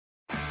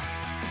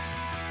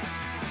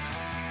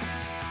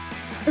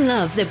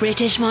Love the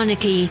British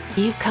monarchy?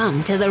 You've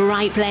come to the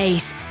right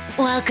place.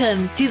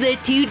 Welcome to the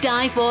To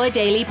Die For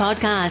Daily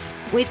podcast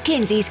with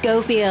Kinsey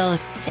Schofield.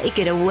 Take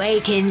it away,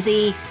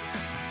 Kinsey.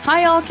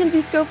 Hi, all.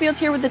 Kinsey Schofield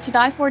here with the To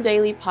Die For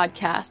Daily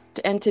podcast,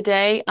 and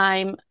today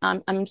I'm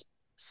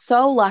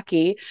so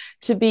lucky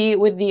to be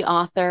with the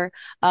author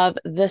of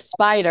The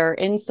Spider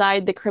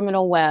Inside the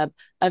Criminal Web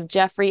of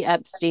Jeffrey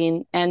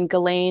Epstein and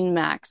Ghislaine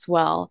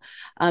Maxwell.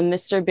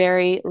 Mr.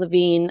 Barry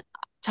Levine,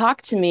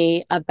 talk to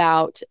me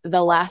about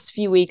the last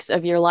few weeks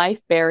of your life,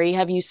 Barry.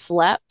 Have you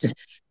slept?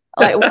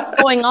 Like, what's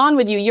going on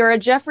with you? You're a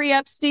Jeffrey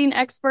Epstein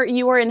expert.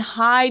 You are in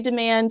high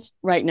demand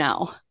right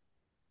now.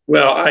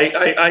 Well,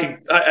 I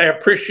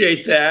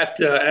appreciate that,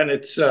 and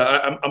it's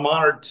I'm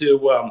honored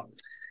to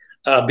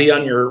be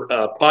on your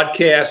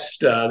podcast.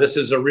 This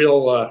is a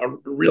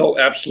real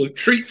absolute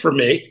treat for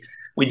me.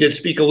 We did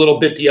speak a little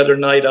bit the other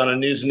night on a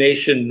News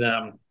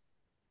Nation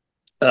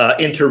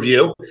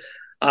interview.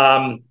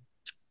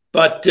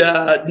 But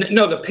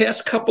no, the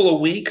past couple of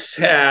weeks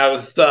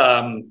have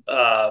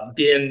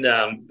been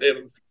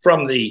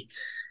from the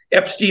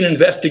Epstein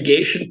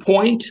investigation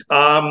point.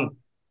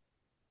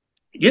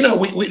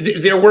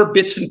 There were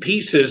bits and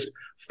pieces,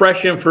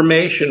 fresh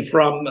information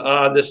from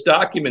this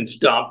documents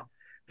dump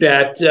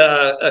that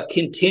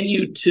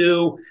continue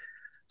to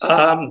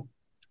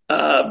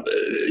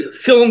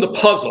fill in the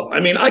puzzle.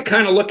 I mean, I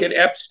kind of look at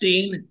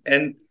Epstein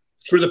and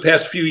through the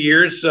past few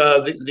years,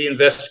 the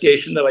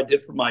investigation that I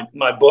did for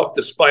my book,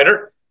 The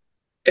Spider,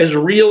 is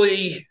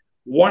really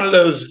one of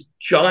those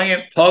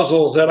giant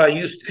puzzles that I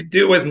used to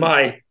do with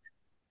my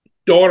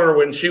daughter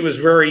when she was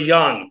very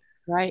young.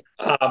 Right.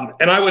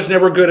 And I was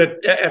never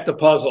good at the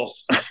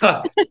puzzles,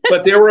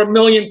 but there were a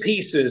million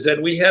pieces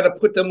and we had to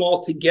put them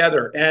all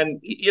together. And,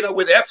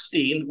 with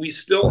Epstein, we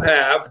still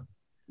have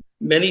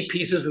many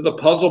pieces of the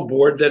puzzle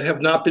board that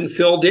have not been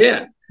filled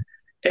in.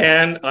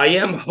 And I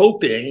am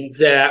hoping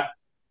that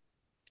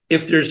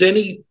if there's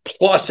any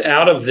plus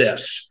out of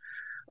this,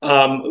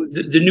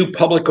 the new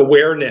public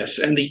awareness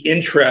and the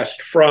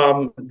interest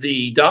from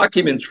the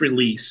documents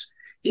release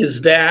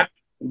is that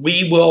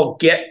we will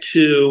get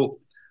to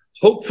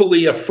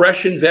hopefully a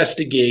fresh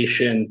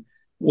investigation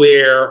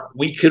where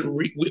we could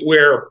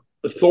where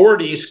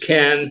authorities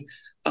can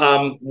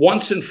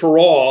once and for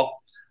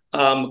all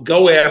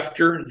go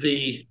after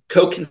the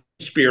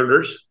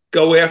co-conspirators,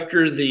 go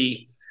after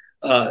the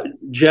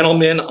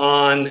gentlemen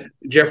on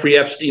Jeffrey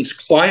Epstein's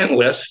client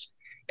list,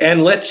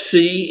 and let's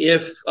see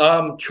if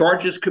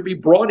charges could be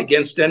brought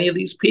against any of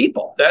these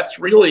people. That's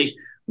really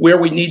where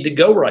we need to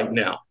go right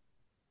now.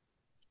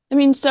 I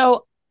mean,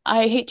 so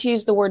I hate to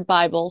use the word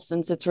Bible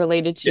since it's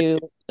related to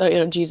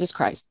Jesus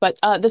Christ, but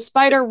The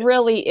Spider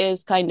really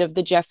is kind of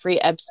the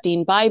Jeffrey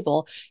Epstein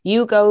Bible.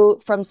 You go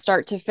from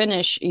start to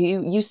finish.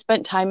 You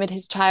spent time at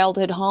his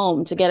childhood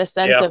home to get a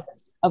sense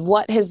of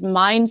what his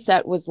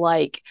mindset was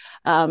like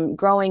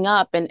growing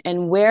up,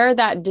 and where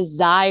that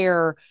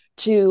desire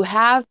to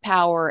have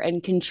power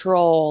and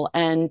control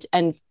and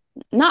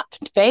not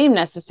fame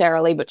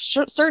necessarily, but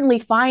certainly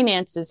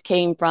finances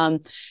came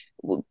from.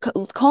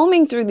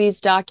 Combing through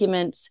these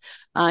documents,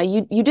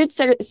 you did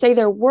say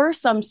there were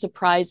some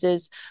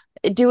surprises.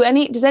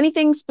 Does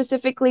anything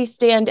specifically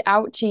stand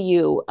out to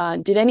you?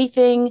 Did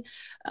anything,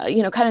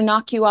 kind of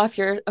knock you out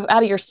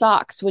of your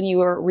socks when you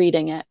were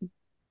reading it?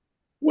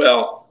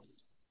 Well,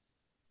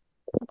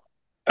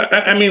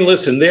 I mean,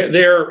 listen,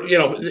 there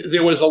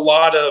was a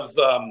lot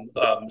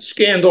of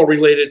scandal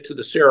related to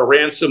the Sarah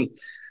Ransom.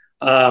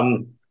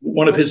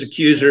 One of his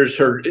accusers,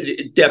 her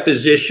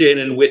deposition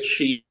in which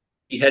she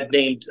had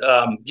named,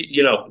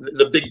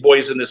 the big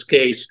boys in this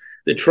case,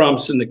 the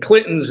Trumps and the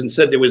Clintons, and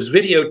said there was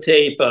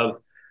videotape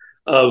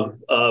of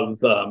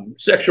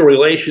sexual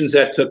relations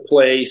that took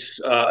place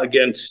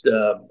against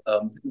the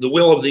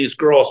will of these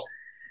girls.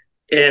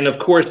 And of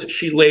course,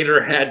 she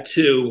later had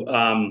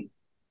to,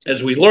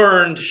 as we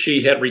learned,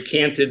 she had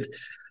recanted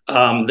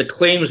the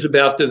claims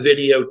about the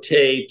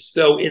videotape.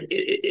 So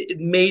it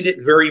made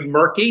it very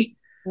murky.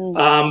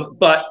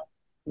 But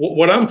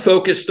what I'm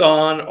focused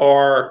on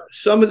are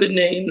some of the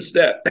names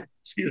that,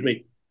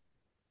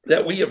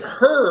 that we have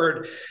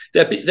heard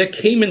that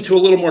came into a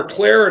little more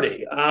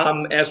clarity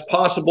as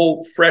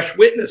possible fresh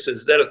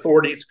witnesses that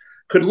authorities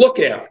could look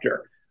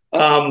after.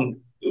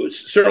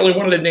 Certainly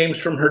one of the names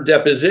from her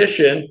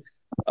deposition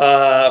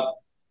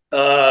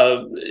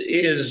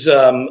is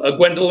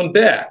Gwendolyn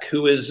Beck,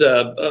 who is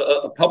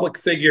a public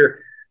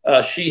figure.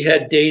 She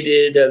had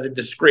dated the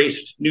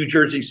disgraced New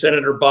Jersey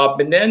Senator Bob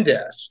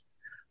Menendez.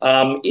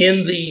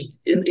 In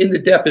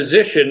the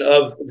deposition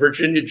of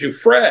Virginia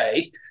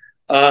Giuffre,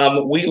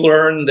 we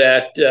learned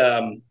that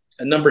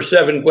number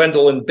 7,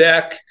 Gwendolyn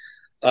Beck,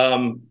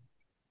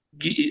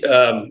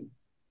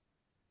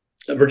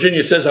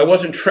 Virginia says, I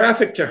wasn't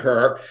trafficked to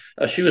her.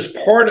 She was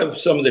part of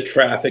some of the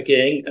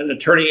trafficking. An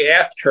attorney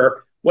asked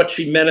her what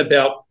she meant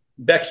about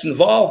Beck's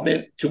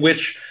involvement, to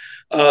which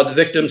the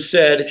victim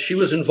said she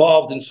was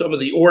involved in some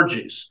of the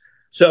orgies.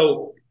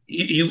 So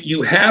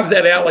you have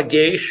that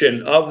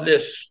allegation of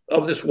this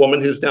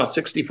woman who's now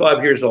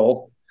 65 years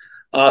old,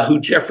 who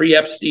Jeffrey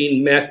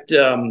Epstein met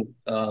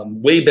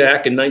way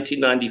back in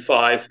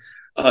 1995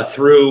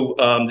 through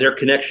their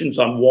connections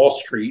on Wall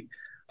Street.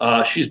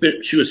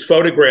 She was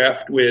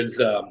photographed with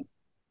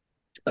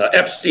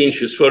Epstein.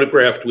 She was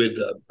photographed with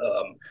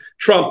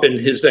Trump and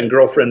his then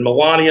girlfriend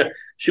Melania.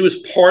 She was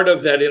part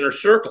of that inner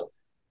circle.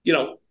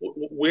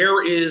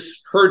 Where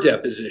is her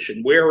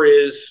deposition? Where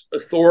is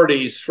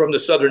authorities from the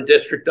Southern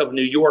District of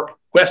New York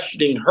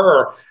questioning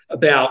her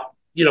about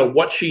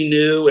what she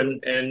knew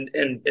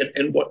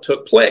and what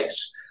took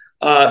place?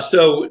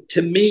 So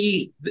to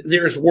me,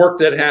 there's work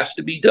that has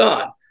to be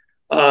done.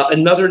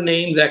 Another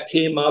name that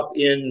came up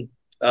in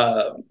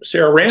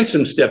Sarah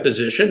Ransom's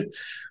deposition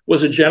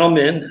was a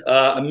gentleman,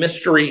 a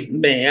mystery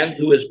man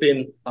who has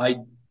been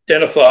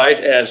identified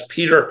as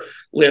Peter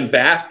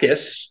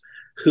Lambakis,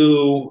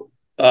 who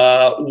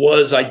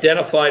was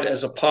identified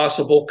as a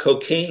possible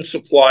cocaine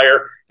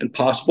supplier and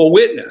possible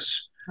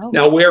witness. Oh.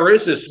 Now, where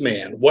is this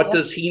man? What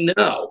does he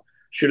know?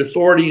 Should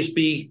authorities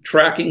be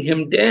tracking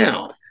him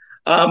down?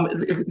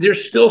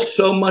 There's still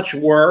so much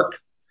work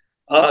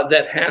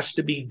that has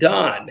to be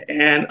done.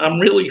 And I'm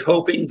really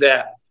hoping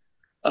that,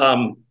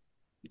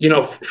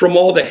 from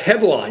all the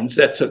headlines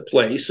that took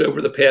place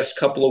over the past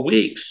couple of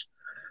weeks,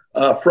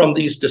 from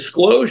these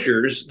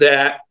disclosures,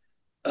 that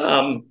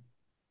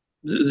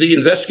the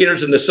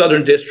investigators in the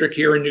Southern District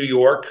here in New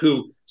York,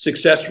 who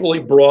successfully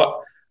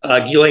brought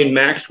Ghislaine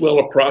Maxwell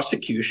a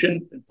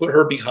prosecution and put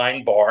her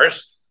behind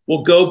bars,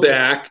 will go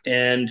back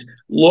and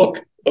look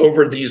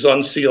over these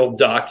unsealed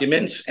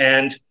documents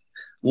and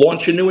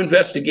launch a new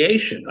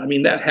investigation. I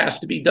mean, that has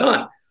to be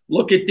done.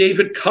 Look at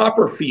David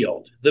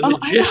Copperfield, the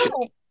magician.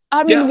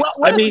 I mean,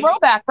 what a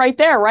throwback right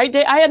there, right?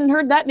 I hadn't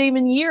heard that name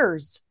in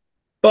years.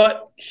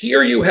 But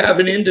here you have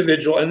an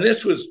individual, and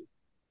this was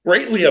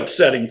greatly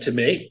upsetting to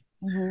me,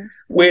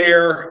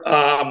 where,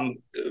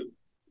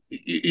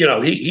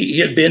 he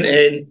had been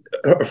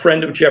a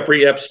friend of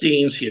Jeffrey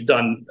Epstein's. He had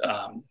done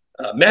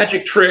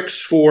magic tricks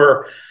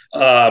for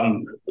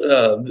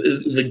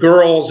the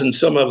girls and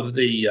some of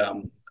the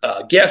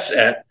guests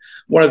at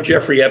one of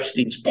Jeffrey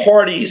Epstein's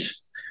parties.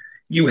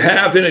 You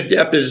have in a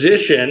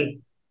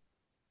deposition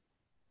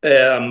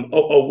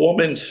a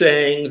woman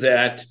saying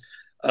that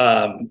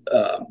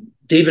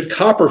David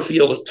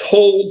Copperfield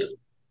told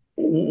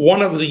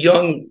one of the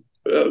young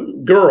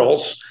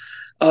girls,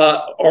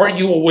 are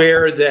you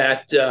aware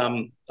that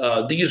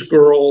these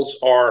girls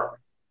are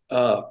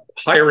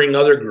hiring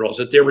other girls,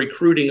 that they're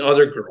recruiting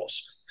other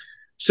girls?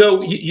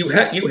 So you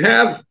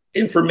have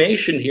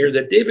information here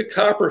that David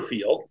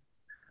Copperfield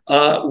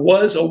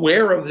was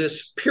aware of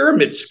this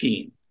pyramid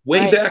scheme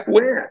way back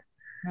when.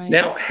 Right.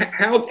 Now,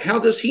 how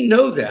does he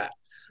know that?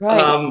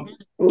 Right.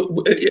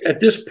 At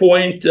this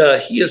point,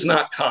 he has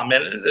not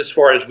commented, as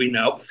far as we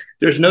know.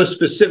 There's no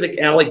specific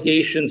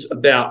allegations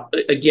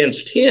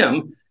against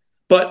him,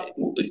 but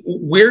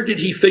where did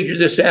he figure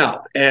this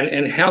out?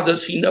 And how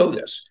does he know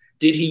this?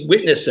 Did he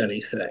witness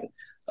anything?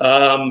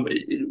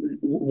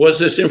 Was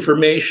this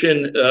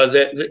information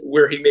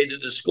where he made the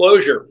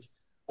disclosure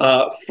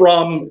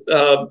from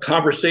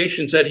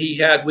conversations that he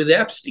had with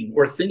Epstein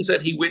or things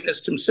that he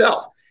witnessed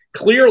himself?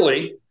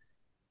 Clearly,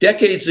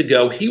 decades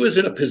ago, he was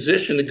in a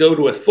position to go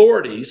to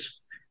authorities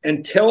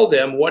and tell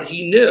them what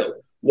he knew.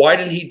 Why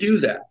didn't he do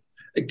that?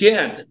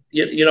 Again,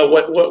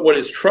 what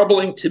is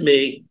troubling to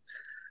me,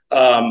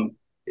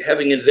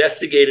 having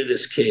investigated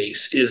this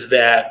case, is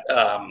that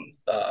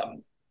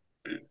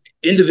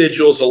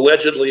individuals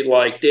allegedly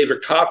like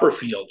David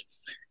Copperfield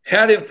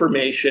had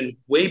information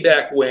way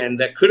back when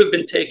that could have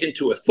been taken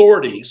to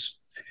authorities,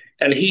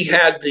 and he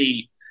had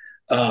the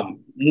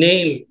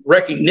name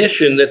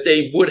recognition that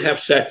they would have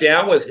sat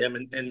down with him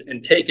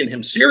and taken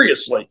him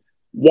seriously.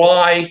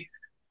 Why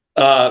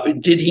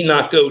did he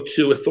not go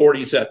to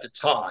authorities at the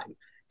time?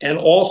 And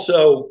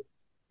also,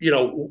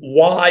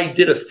 why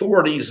did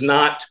authorities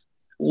not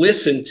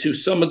listen to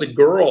some of the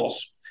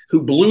girls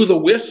who blew the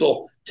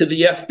whistle to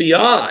the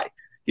FBI?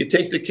 You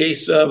take the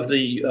case of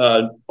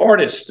the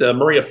artist,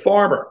 Maria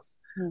Farmer,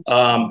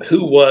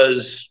 who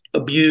was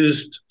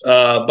abused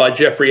by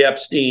Jeffrey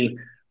Epstein.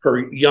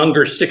 Her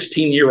younger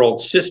 16-year-old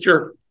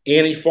sister,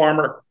 Annie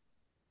Farmer,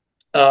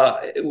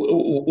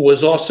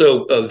 was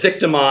also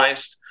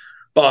victimized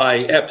by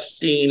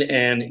Epstein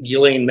and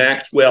Ghislaine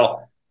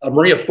Maxwell.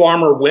 Maria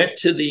Farmer went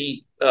to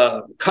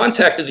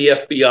contacted the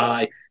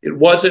FBI.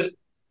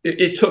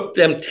 It took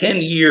them 10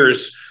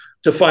 years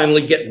to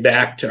finally get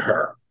back to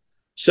her.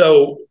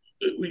 So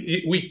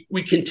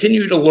we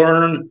continue to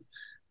learn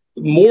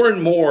more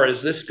and more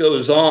as this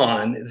goes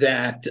on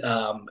that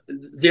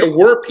there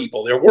were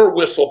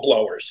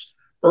whistleblowers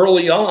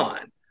early on.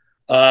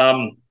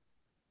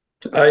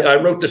 I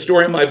wrote the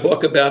story in my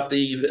book about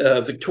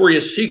the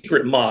Victoria's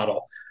Secret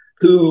model,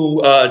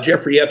 who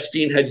Jeffrey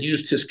Epstein had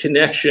used his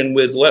connection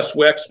with Les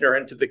Wexner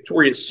into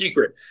Victoria's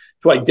Secret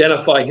to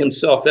identify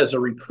himself as a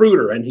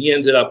recruiter. And he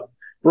ended up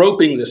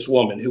groping this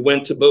woman who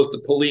went to both the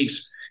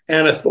police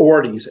and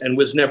authorities and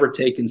was never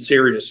taken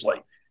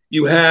seriously.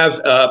 You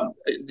have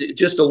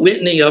just a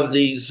litany of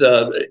these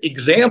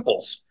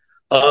examples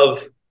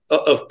of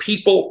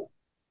people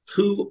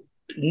who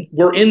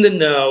were in the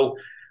know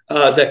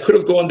that could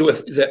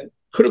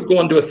have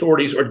gone to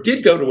authorities or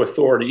did go to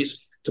authorities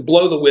to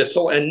blow the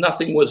whistle, and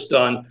nothing was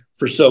done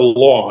for so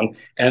long.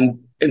 And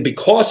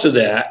because of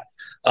that,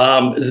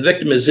 the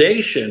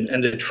victimization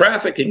and the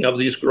trafficking of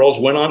these girls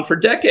went on for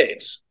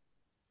decades.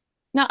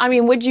 Now, I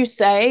mean, would you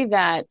say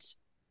that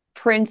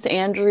Prince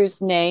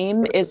Andrew's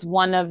name is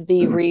one of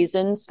the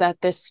reasons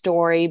that this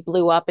story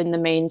blew up in the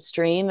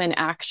mainstream, and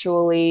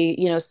actually,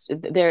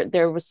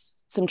 there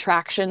was some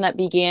traction that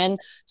began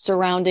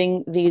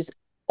surrounding these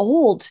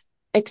old,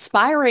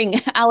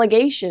 expiring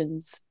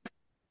allegations?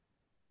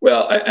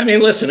 Well, I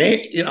mean, listen,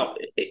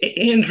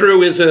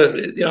 Andrew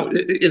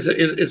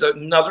is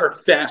another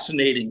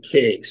fascinating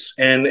case,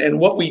 and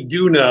what we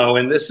do know,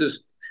 and this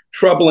is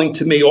troubling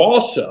to me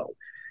also,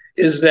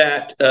 is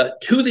that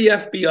to the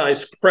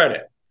FBI's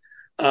credit,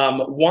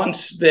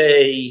 once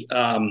they,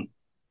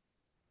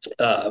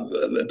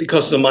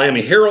 because of the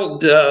Miami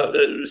Herald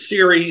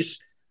series,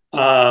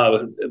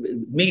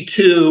 Me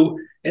Too,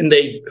 and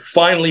they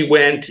finally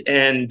went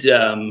and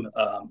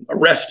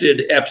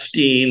arrested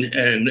Epstein,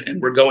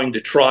 and were going to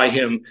try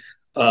him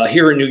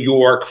here in New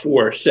York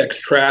for sex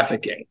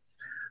trafficking.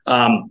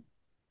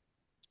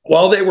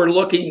 While they were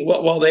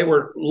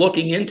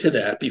looking into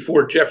that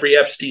before Jeffrey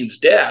Epstein's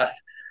death,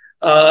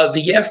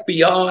 the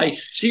FBI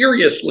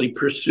seriously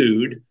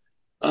pursued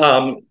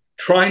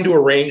trying to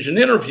arrange an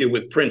interview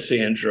with Prince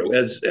Andrew,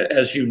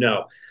 as you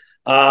know.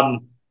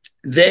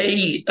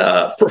 They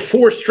for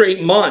 4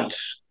 straight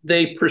months,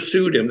 they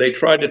pursued him. They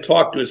tried to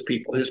talk to his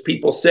people. His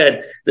people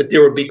said that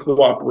there would be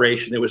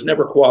cooperation. There was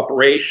never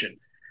cooperation.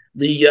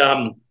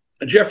 The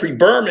Jeffrey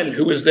Berman,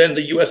 who was then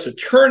the U.S.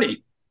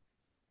 attorney,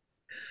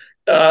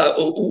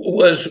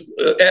 was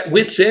at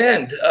wit's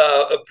end,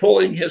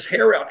 pulling his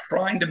hair out,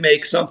 trying to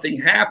make something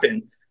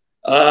happen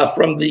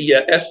from the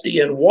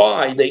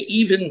SDNY. They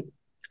even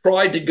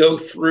tried to go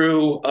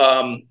through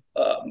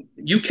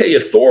UK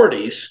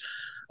authorities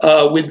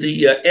with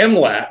the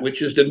MLAT,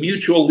 which is the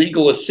Mutual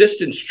Legal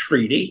Assistance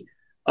Treaty,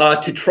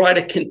 to try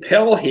to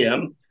compel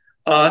him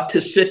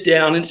to sit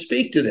down and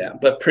speak to them.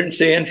 But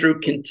Prince Andrew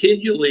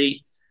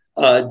continually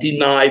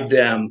denied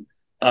them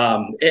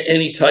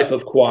any type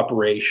of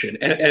cooperation.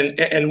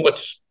 And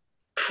what's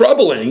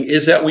troubling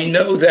is that we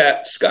know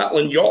that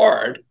Scotland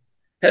Yard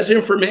has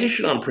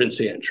information on Prince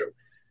Andrew.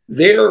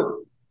 Their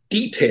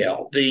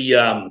detail,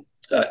 the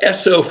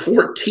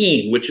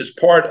SO14, which is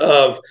part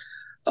of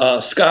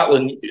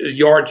Scotland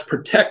Yard's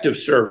protective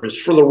service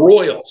for the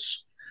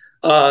royals.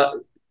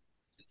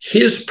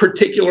 His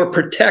particular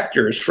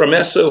protectors from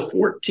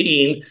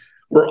SO14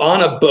 were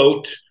on a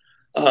boat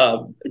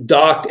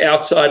docked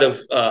outside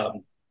of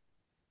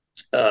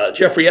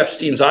Jeffrey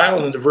Epstein's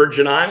island in the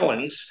Virgin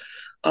Islands.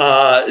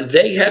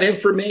 They had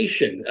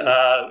information.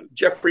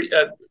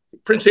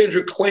 Prince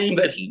Andrew claimed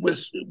that he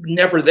was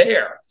never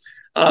there.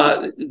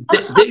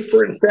 They,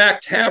 in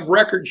fact, have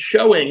records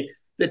showing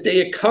that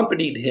they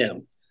accompanied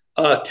him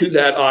to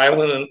that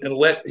island and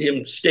let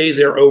him stay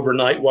there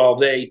overnight while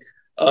they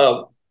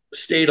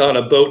stayed on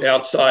a boat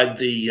outside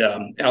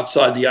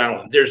the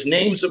island. There's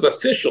names of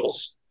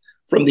officials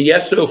from the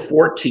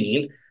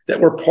SO14 that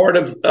were part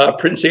of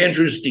Prince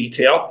Andrew's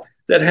detail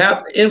that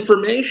have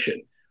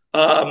information,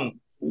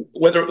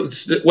 whether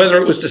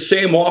it was the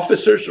same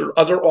officers or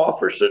other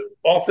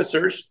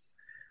officers.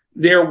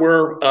 There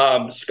were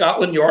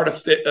Scotland Yard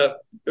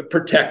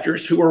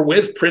protectors who were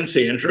with Prince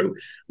Andrew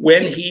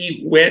when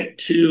he went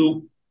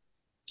to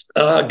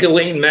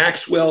Ghislaine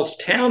Maxwell's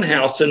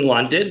townhouse in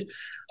London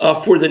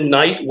for the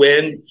night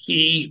when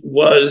he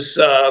was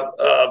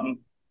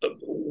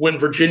when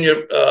Virginia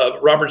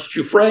Roberts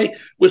Giuffre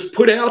was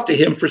put out to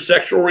him for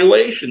sexual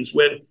relations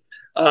when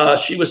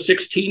she was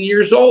 16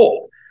 years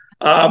old.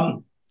 Where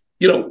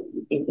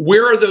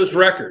are those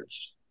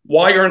records?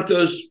 Why aren't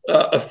those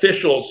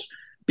officials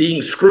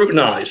being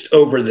scrutinized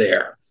over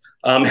there?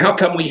 How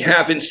come we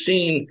haven't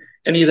seen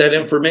any of that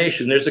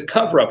information? There's a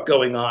cover-up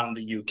going on in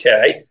the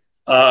UK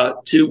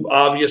to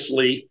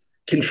obviously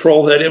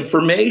control that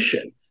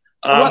information.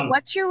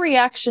 What's your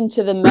reaction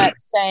to the Met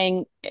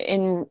saying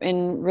in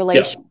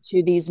relation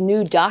to these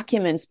new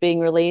documents being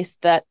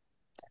released that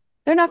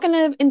they're not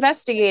going to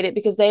investigate it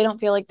because they don't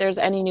feel like there's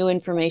any new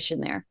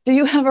information there? Do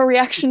you have a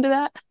reaction to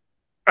that?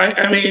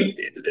 I mean,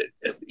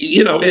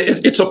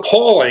 it's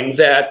appalling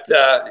that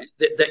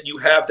that you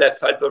have that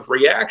type of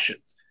reaction.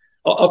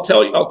 I'll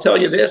tell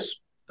you this.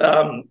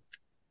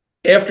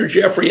 After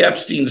Jeffrey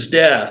Epstein's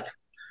death,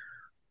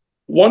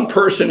 one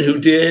person who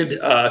did,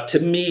 to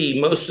me,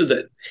 most of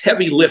the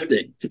heavy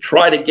lifting to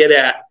try to get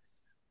at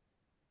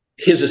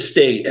his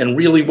estate, and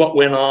really what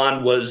went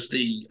on, was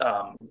the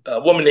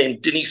a woman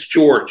named Denise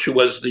George, who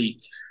was the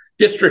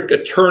district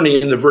attorney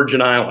in the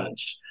Virgin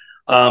Islands.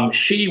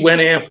 She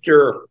went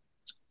after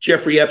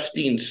Jeffrey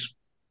Epstein's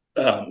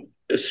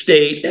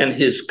estate and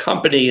his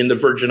company in the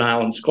Virgin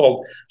Islands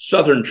called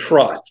Southern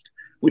Trust,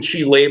 which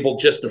she labeled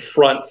just a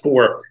front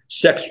for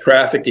sex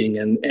trafficking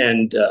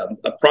and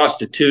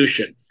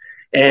prostitution.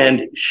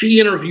 And she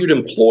interviewed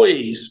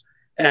employees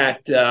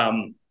at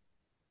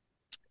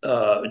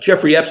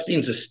Jeffrey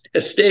Epstein's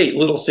estate,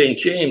 Little St.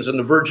 James in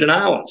the Virgin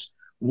Islands.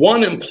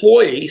 One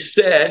employee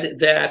said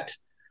that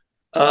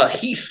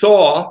he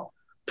saw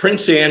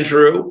Prince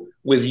Andrew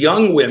with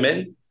young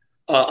women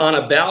on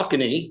a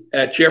balcony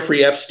at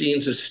Jeffrey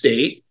Epstein's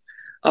estate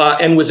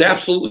and was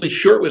absolutely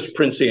sure it was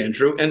Prince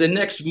Andrew. And the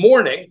next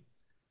morning,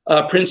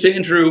 Prince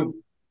Andrew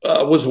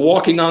was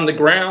walking on the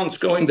grounds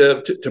going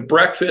to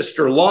breakfast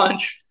or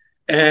lunch.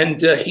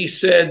 And he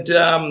said,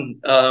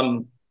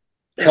 hello,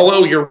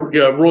 your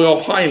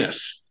Royal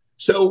Highness.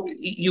 So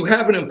you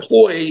have an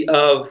employee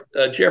of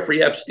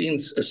Jeffrey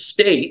Epstein's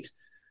estate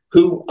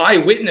who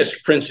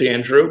eyewitnessed Prince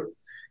Andrew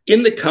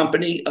in the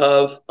company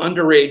of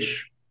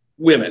underage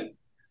women.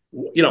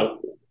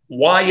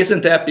 Why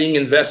isn't that being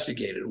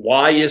investigated?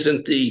 Why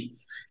isn't the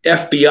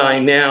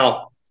FBI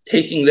now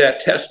taking that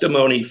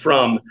testimony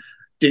from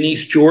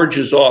Denise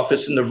George's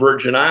office in the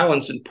Virgin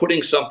Islands and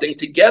putting something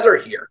together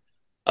here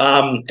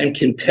and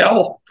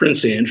compel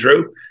Prince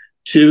Andrew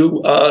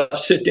to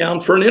sit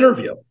down for an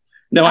interview?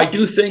 Now, I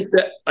do think,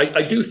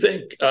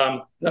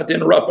 not to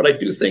interrupt, but I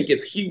do think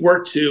if he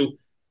were to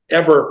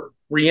ever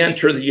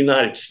re-enter the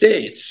United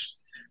States,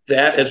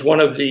 that, as one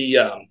of the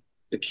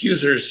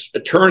accuser's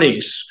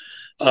attorneys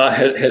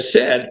has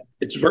said,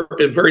 it's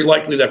very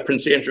likely that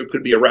Prince Andrew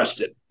could be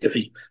arrested if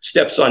he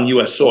steps on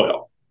U.S.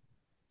 soil.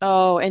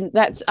 Oh, and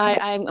that's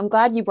I'm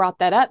glad you brought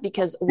that up,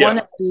 because one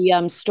of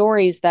the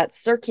stories that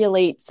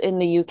circulates in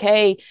the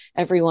UK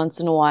every once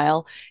in a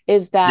while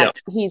is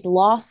that he's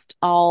lost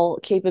all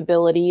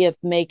capability of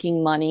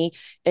making money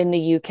in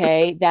the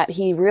UK, that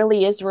he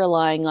really is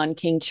relying on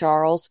King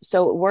Charles.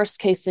 So worst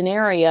case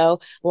scenario,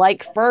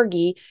 like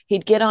Fergie,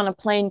 he'd get on a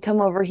plane, come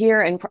over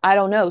here, and I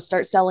don't know,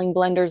 start selling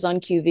blenders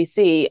on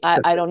QVC.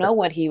 I don't know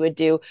what he would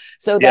do.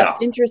 So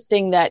that's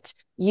interesting that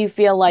you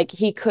feel like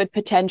he could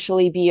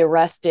potentially be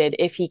arrested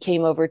if he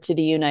came over to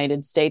the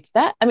United States.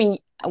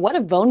 What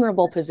a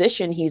vulnerable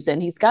position he's in.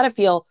 He's got to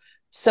feel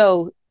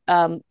so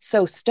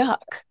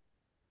stuck.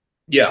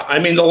 Yeah,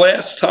 the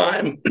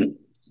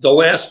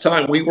last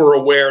time we were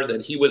aware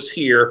that he was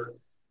here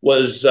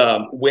was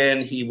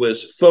when he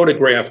was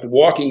photographed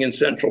walking in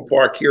Central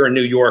Park here in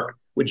New York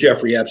with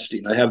Jeffrey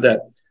Epstein. I have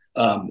that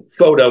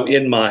photo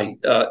in my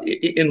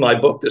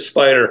book, The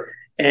Spider.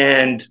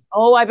 And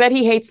I bet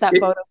he hates that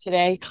photo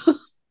today.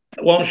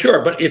 Well, I'm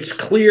sure, but it's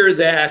clear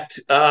that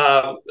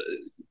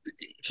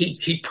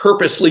he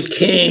purposely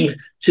came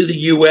to the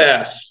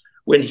U.S.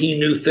 when he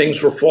knew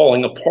things were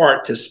falling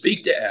apart to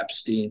speak to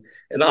Epstein.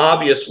 And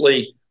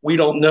obviously, we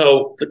don't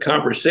know the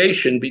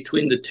conversation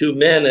between the two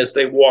men as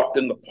they walked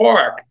in the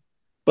park,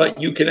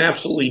 but you can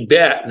absolutely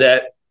bet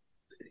that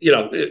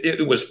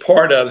it was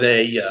part of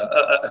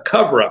a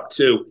cover-up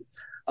to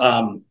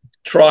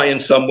try in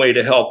some way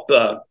to help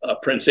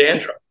Prince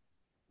Andrew.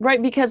 Right,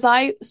 because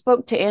I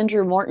spoke to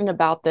Andrew Morton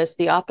about this,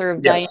 the author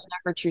of Diana,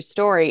 Her True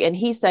Story, and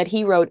he said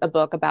he wrote a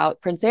book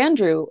about Prince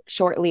Andrew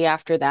shortly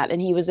after that, and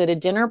he was at a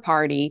dinner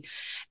party,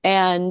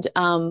 and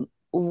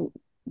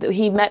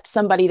he met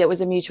somebody that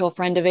was a mutual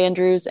friend of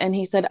Andrew's, and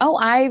he said,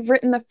 I've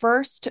written the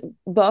first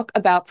book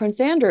about Prince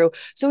Andrew.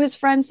 So his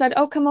friend said,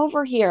 come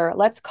over here.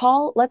 Let's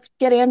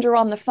get Andrew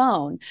on the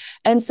phone.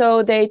 And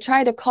so they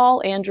try to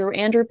call Andrew.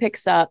 Andrew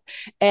picks up.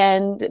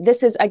 And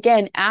this is,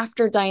 again,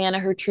 after Diana,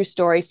 Her True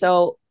Story.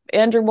 So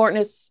Andrew Morton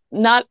is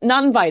not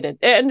invited.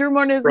 Andrew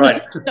Morton is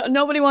right.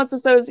 Nobody wants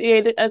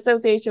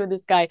association with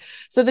this guy.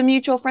 So the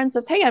mutual friend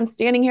says, "Hey, I'm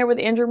standing here with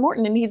Andrew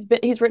Morton, and he's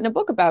written a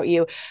book about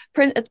you."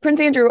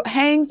 Prince Andrew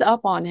hangs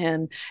up on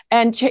him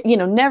and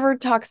never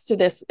talks to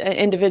this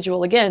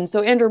individual again.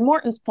 So Andrew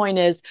Morton's point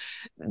is,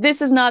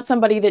 this is not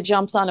somebody that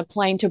jumps on a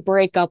plane to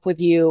break up with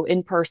you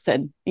in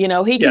person.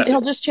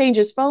 He'll just change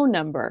his phone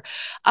number.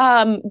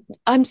 I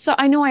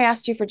know I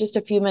asked you for just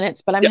a few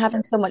minutes, but I'm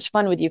having so much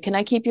fun with you. Can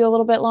I keep you a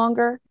little bit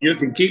longer? You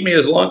can keep me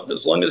as long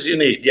as you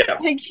need. Yeah.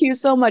 Thank you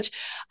so much.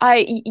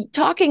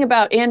 Talking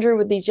about Andrew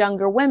with these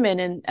younger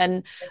women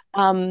and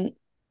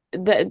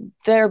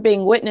there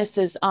being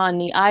witnesses on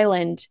the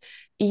island,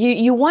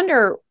 you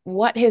wonder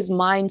what his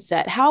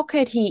mindset. How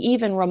could he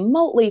even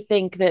remotely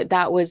think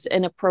that was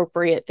an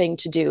appropriate thing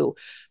to do?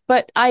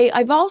 But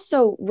I've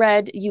also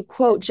read you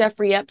quote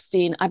Jeffrey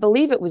Epstein, I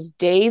believe it was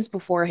days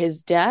before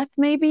his death,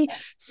 maybe,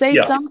 say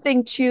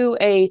something to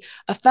a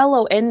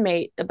fellow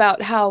inmate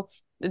about how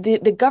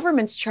the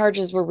government's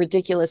charges were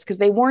ridiculous because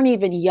they weren't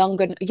even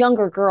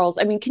younger girls.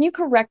 I mean, can you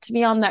correct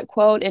me on that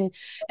quote and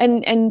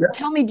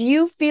tell me, do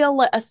you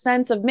feel a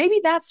sense of maybe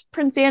that's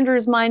Prince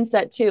Andrew's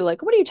mindset too?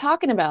 Like, what are you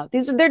talking about?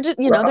 They're just,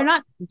 they're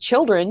not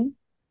children.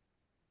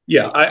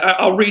 Yeah,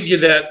 I'll read you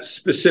that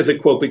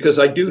specific quote because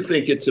I do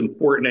think it's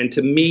important, and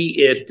to me,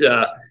 it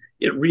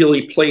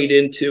really played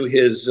into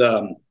his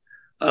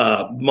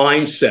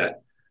mindset.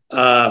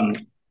 One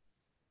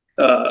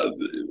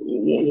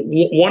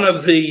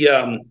of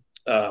the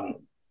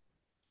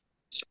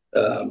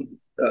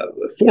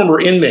former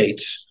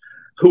inmates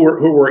who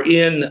were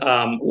in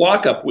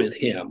lockup with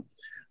him.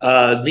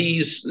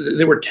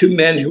 There were two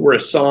men who were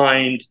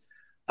assigned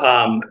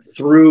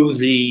through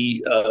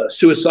the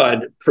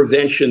suicide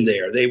prevention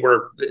there. They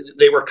were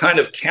kind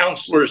of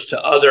counselors to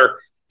other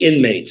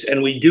inmates.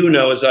 And we do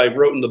know, as I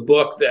wrote in the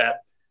book,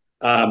 that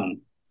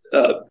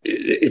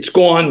it's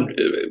gone.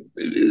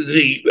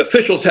 The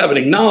officials haven't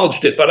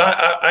acknowledged it, but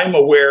I'm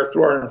aware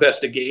through our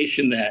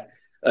investigation that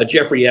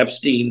Jeffrey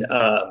Epstein,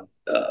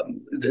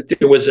 that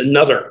there was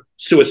another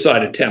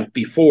suicide attempt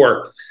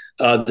before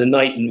the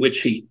night in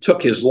which he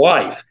took his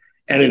life.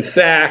 And in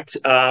fact,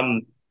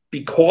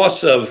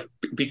 because of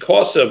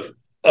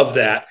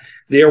that,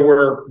 there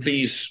were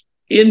these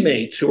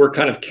inmates who were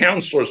kind of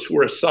counselors who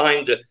were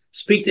assigned to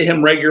speak to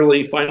him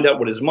regularly, find out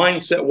what his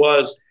mindset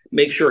was,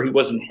 make sure he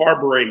wasn't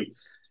harboring,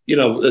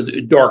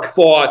 dark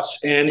thoughts.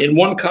 And in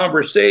one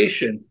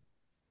conversation,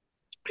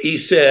 he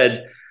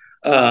said,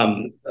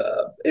 Epstein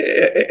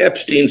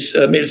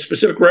made a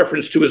specific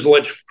reference to his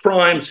alleged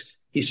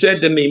crimes. He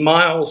said to me,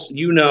 Miles,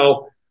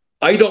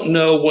 I don't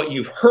know what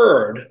you've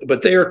heard,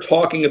 but they are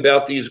talking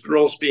about these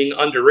girls being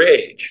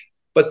underage,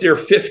 but they're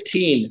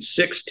 15,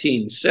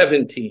 16,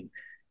 17,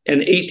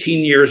 and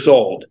 18 years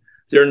old.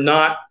 They're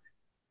not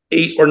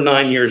 8 or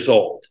 9 years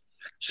old.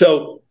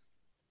 So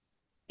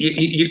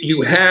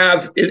you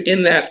have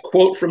in that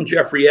quote from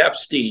Jeffrey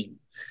Epstein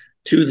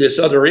to this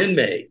other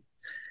inmate,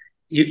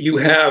 you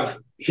have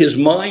his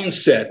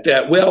mindset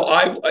that, well,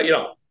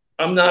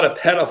 I'm not a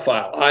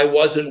pedophile. I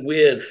wasn't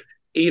with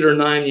 8 or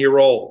 9 year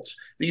olds.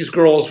 These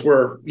girls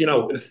were,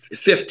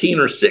 15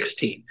 or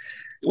 16,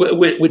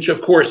 which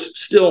of course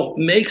still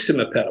makes him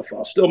a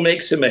pedophile, still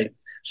makes him a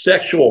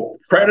sexual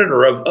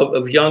predator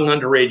of young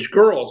underage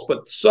girls.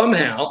 But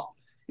somehow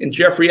in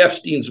Jeffrey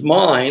Epstein's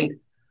mind,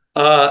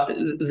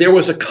 there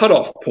was a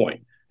cutoff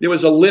point. There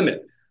was a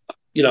limit.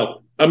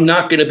 I'm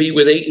not going to be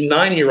with 8 and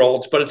 9 year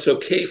olds, but it's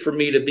okay for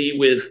me to be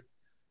with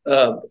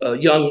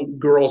young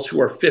girls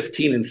who are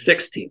 15 and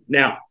 16.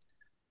 Now,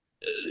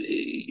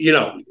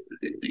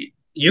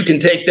 you can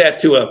take that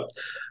to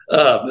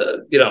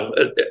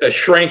a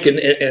shrink,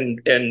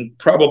 and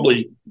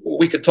probably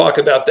we could talk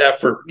about that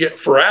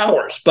for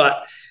hours.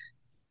 But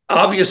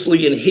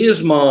obviously, in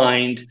his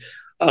mind,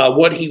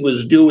 what he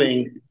was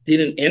doing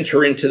didn't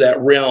enter into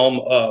that realm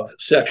of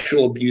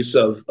sexual abuse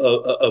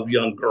of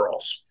young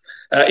girls.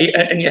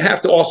 And you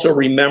have to also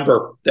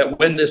remember that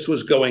when this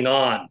was going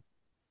on,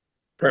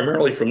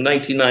 primarily from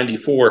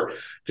 1994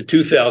 to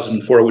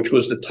 2004, which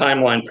was the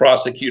timeline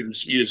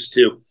prosecutors used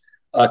to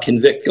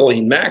convict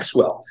Ghislaine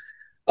Maxwell,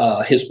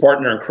 his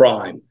partner in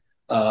crime.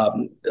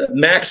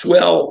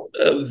 Maxwell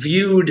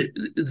viewed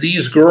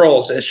these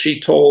girls, as she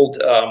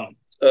told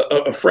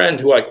a friend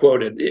who I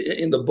quoted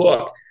in the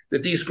book,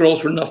 that these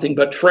girls were nothing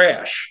but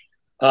trash.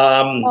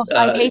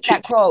 I hate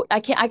that quote. I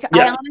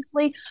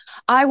honestly,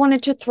 I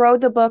wanted to throw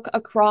the book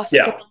across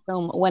the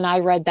room when I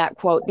read that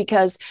quote,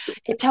 because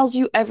it tells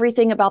you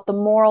everything about the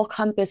moral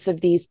compass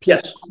of these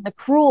people, and the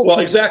cruelty. Well,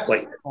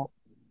 exactly.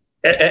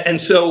 And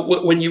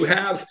so when you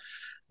have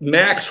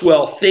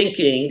Maxwell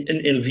thinking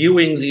and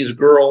viewing these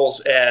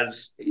girls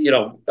as,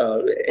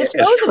 as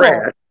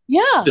trash,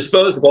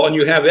 disposable, and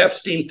you have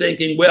Epstein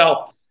thinking,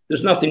 well,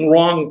 there's nothing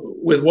wrong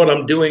with what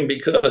I'm doing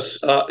because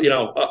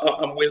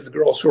I'm with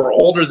girls who are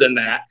older than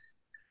that.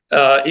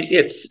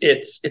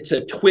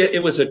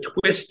 It was a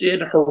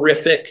twisted,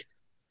 horrific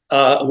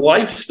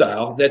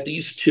lifestyle that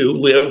these two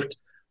lived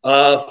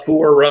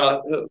for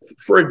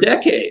a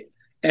decade.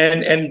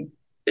 And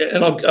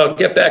I'll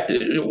get back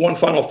to one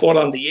final thought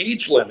on the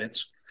age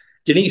limits.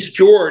 Denise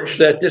George,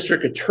 that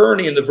district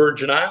attorney in the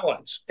Virgin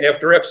Islands,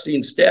 after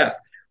Epstein's death,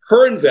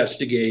 her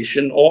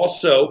investigation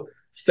also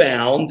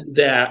found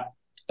that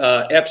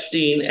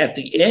Epstein, at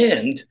the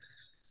end,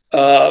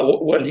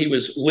 when he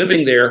was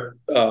living there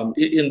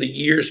in the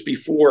years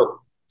before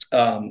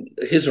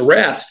his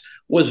arrest,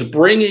 was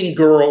bringing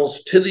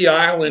girls to the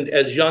island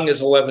as young as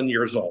 11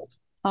 years old.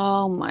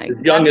 Oh, my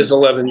God. Young as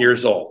 11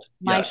 years old.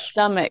 My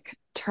stomach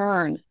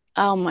turned.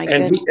 Oh, my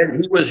goodness.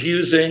 And he was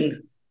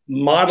using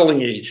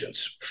modeling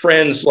agents,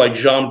 friends like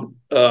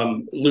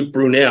Jean-Luc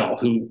Brunel,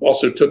 who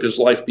also took his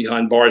life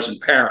behind bars in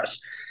Paris.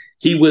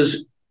 He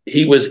was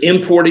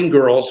importing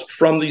girls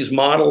from these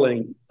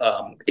modeling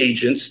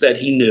agents that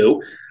he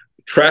knew,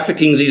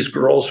 trafficking these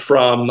girls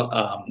from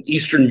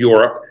Eastern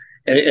Europe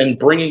and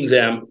bringing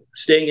them,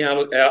 staying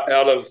out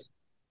of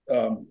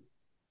the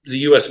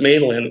U.S.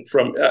 mainland,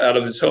 out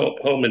of his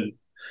home in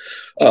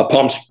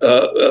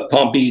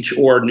Palm Beach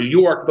or New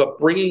York, but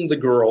bringing the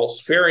girls,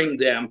 ferrying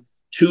them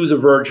to the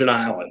Virgin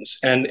Islands.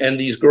 And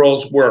these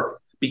girls were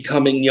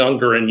becoming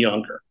younger and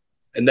younger.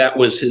 And that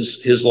was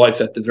his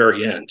life at the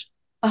very end.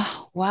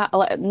 Oh, wow.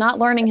 Not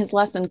learning his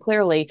lesson,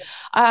 clearly.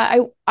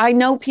 I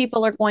know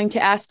people are going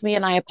to ask me,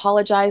 and I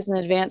apologize in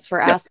advance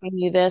for asking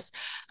you this.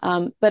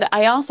 But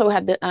I also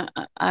had,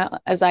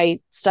 as I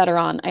stutter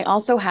on, I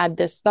also had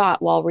this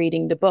thought while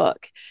reading the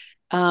book,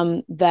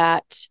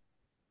 that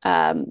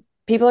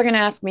people are going to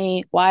ask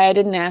me why I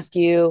didn't ask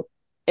you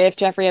if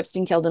Jeffrey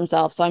Epstein killed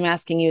himself. So I'm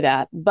asking you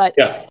that. But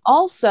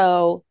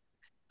also,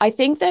 I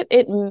think that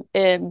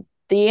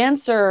the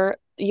answer,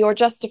 your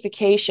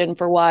justification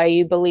for why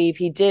you believe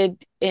he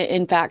did,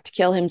 in fact,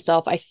 kill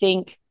himself, I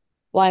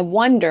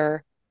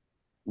wonder,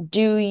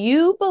 do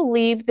you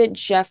believe that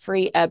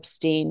Jeffrey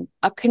Epstein,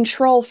 a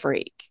control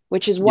freak,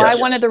 which is why Yes.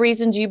 one of the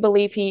reasons you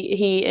believe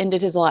he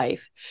ended his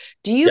life.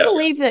 Do you Yes.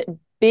 believe that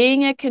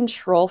being a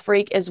control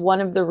freak is one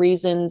of the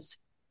reasons?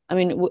 I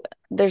mean,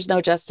 there's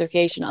no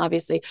justification,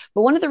 obviously,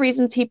 but one of the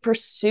reasons he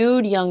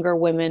pursued younger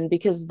women,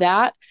 because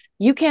that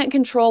you can't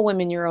control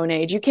women your own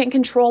age. You can't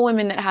control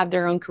women that have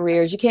their own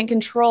careers. You can't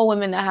control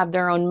women that have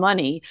their own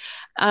money.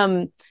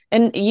 And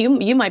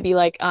you might be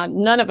like,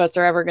 none of us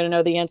are ever going to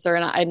know the answer.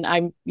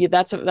 And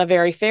that's a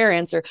very fair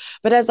answer.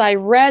 But as I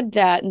read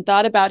that and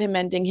thought about him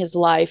ending his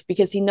life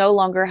because he no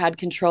longer had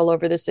control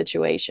over the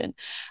situation,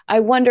 I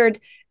wondered,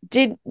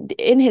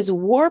 in his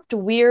warped,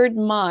 weird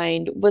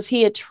mind, was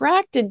he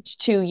attracted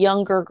to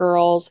younger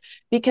girls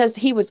because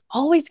he was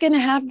always going to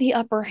have the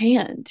upper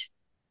hand?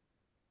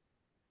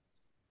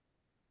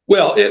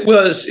 Well,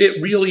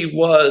 it really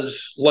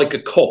was like a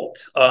cult.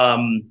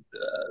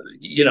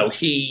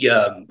 He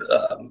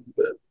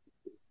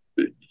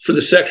for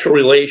the sexual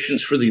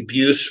relations, for the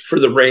abuse, for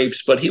the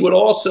rapes, but he would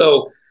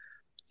also,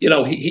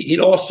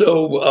 he'd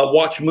also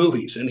watch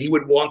movies, and he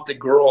would want the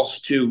girls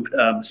to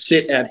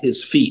sit at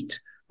his feet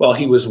while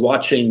he was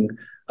watching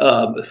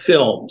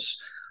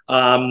films.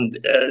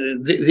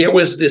 There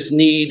was this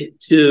need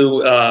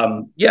to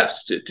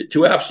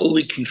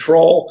absolutely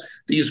control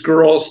these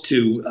girls,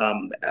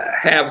 to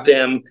have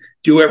them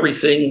do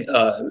everything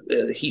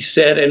he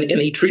said,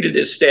 and he treated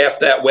his staff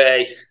that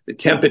way. The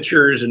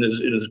temperatures in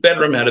his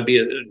bedroom had to be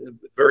a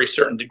very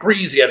certain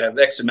degrees. He had to have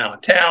X amount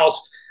of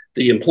towels.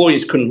 The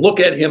employees couldn't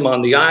look at him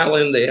on the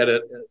island. They had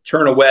to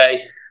turn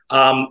away.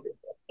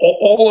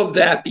 All of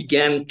that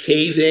began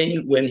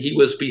caving when he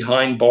was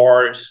behind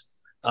bars.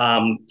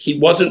 He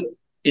wasn't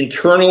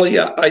internally,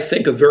 I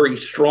think, a very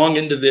strong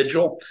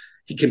individual.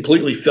 He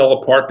completely fell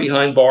apart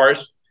behind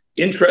bars.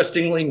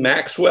 Interestingly,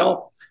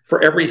 Maxwell,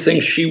 for everything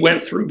she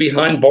went through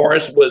behind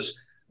bars, was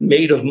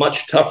made of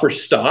much tougher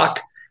stock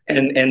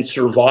and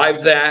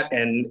survived that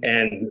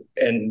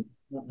and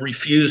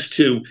refused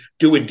to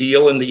do a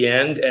deal in the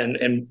end,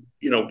 and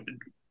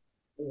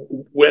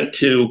went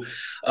to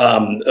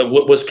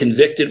was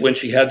convicted when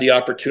she had the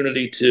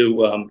opportunity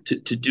to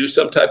do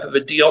some type of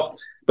a deal.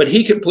 But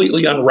he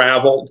completely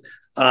unraveled.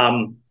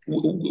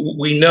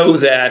 We know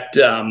that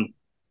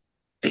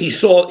he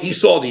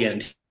saw the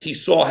end. He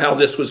saw how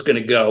this was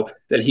going to go,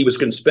 that he was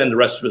going to spend the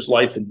rest of his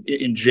life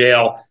in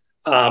jail.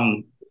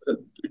 2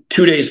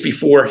 days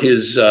before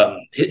his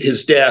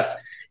death,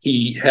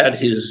 he had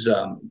his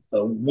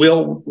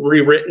will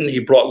rewritten. He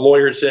brought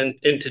lawyers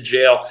into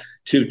jail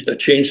to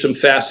change some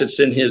facets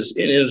in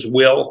his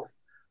will.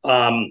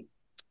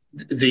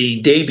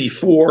 The day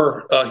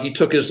before he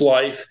took his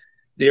life,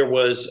 there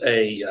was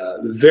a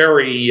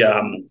very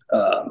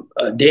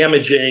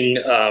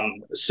damaging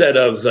set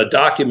of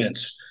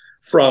documents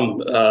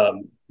from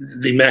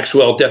the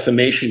Maxwell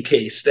defamation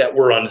case that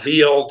were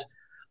unveiled.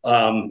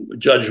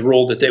 Judge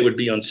ruled that they would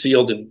be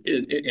unsealed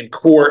in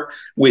court,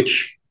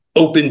 which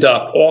opened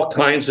up all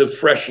kinds of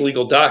fresh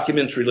legal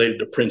documents related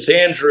to Prince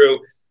Andrew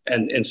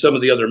and some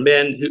of the other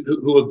men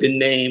who have been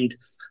named.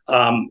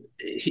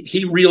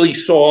 He really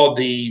saw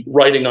the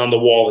writing on the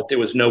wall that there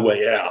was no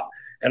way out.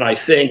 And I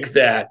think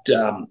that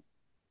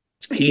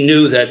he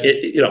knew that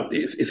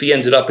if he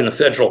ended up in a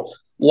federal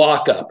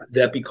lockup,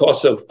 that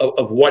because of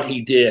what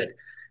he did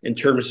in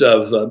terms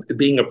of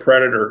being a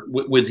predator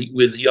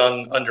with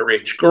young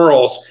underage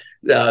girls,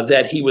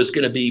 that he was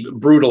going to be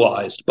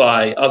brutalized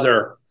by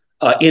other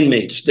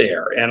inmates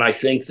there. And I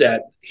think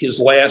that his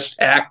last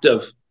act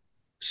of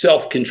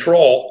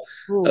self-control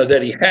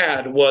that he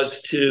had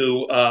was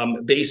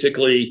to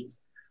basically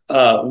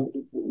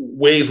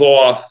wave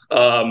off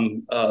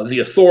the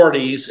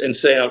authorities and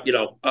say,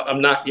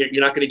 I'm not.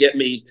 You're not going to get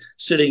me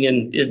sitting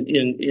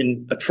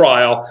in a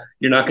trial.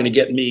 You're not going to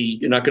get me.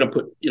 You're not going to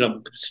put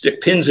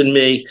stick pins in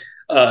me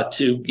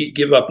to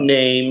give up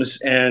names.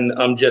 And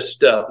I'm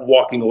just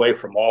walking away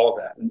from all of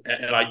that.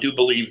 And I do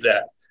believe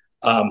that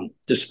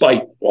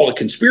despite all the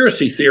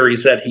conspiracy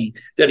theories, that he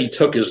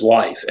took his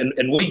life.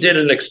 And we did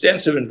an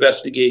extensive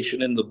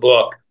investigation in the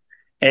book.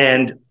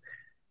 And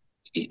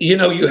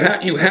you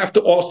have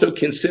to also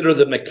consider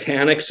the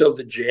mechanics of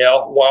the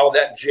jail. While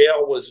that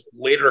jail was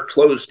later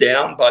closed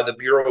down by the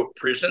Bureau of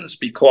Prisons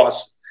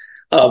because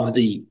of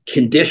the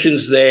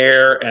conditions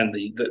there and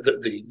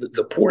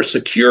the poor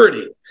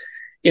security,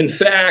 in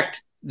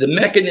fact, the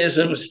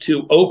mechanisms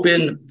to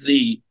open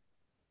the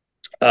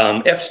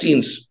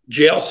Epstein's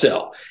jail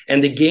cell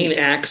and to gain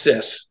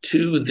access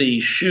to the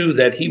shoe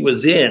that he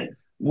was in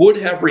would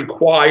have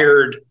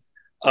required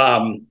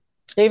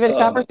David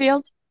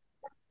Copperfield.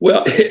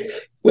 Well,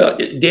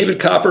 David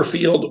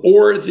Copperfield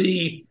or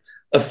the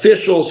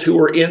officials who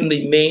were in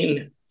the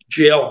main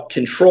jail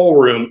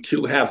control room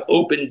to have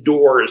open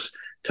doors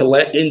to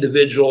let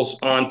individuals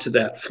onto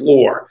that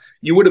floor.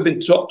 You would have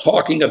been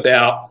talking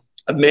about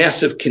a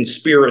massive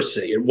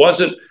conspiracy. It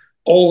wasn't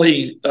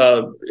only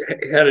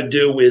had to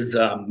do with,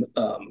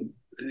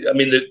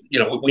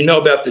 we know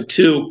about the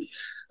two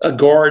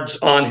guards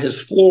on his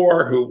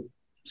floor who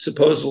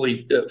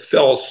supposedly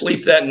fell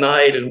asleep that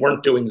night and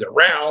weren't doing their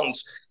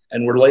rounds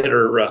and were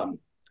later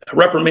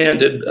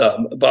reprimanded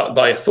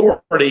by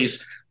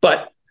authorities.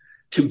 But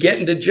to get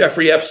into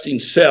Jeffrey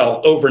Epstein's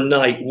cell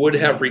overnight would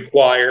have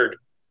required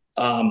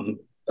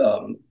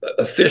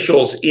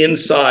officials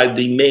inside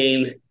the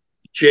main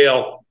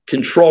jail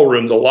control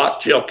room, the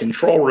locked jail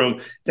control room,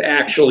 to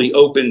actually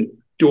open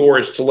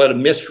doors to let a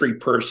mystery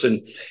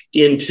person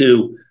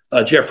into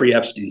Jeffrey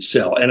Epstein's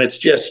cell. And it's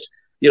just,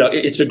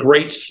 it's a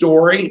great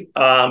story.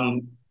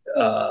 But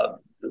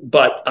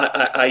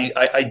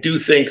I do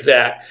think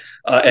that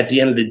at the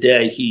end of the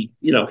day,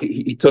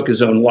 he took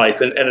his own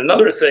life. And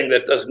another thing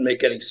that doesn't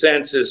make any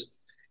sense is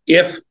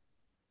if,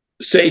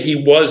 say,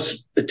 he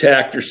was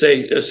attacked, or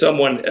say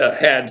someone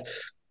had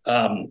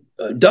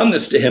done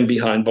this to him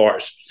behind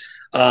bars,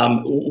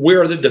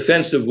 where are the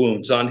defensive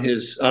wounds on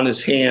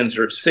his hands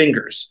or his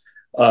fingers?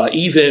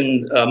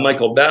 Even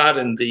Michael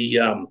Baden,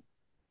 the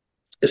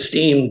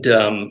esteemed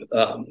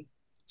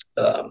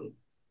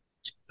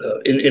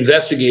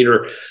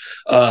investigator,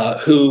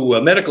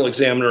 medical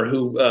examiner,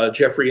 who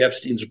Jeffrey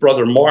Epstein's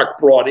brother Mark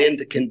brought in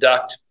to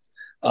conduct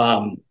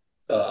and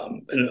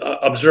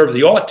observe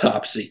the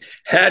autopsy,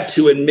 had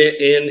to admit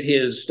in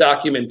his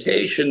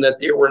documentation that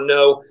there were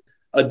no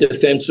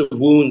defensive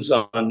wounds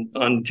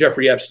on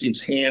Jeffrey Epstein's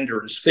hand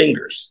or his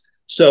fingers.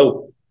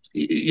 So,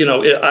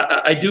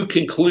 I do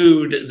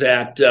conclude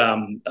that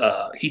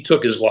he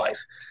took his life.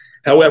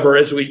 However,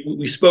 as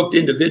we spoke to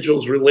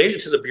individuals related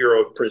to the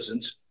Bureau of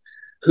Prisons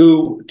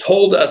who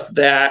told us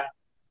that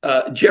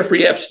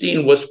Jeffrey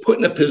Epstein was put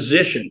in a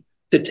position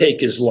to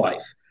take his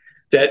life,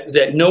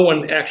 that no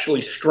one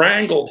actually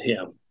strangled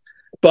him,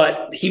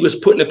 but he was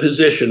put in a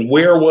position.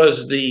 Where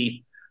was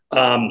the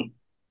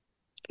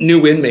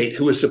new inmate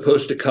who was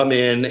supposed to come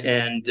in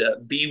and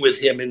be with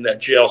him in that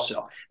jail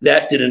cell?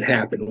 That didn't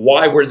happen.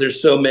 Why were there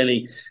so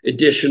many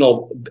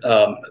additional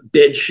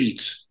bed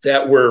sheets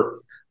that were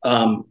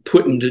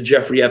put into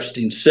Jeffrey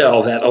Epstein's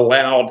cell that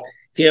allowed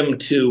him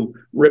to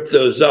rip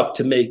those up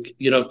to make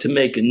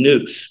a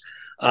noose?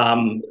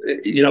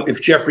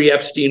 If Jeffrey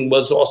Epstein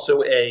was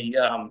also a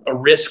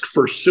risk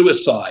for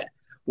suicide,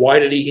 why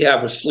did he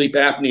have a sleep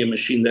apnea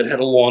machine that had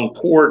a long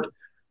cord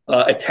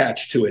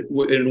attached to it,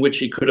 in which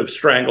he could have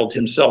strangled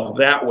himself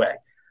that way?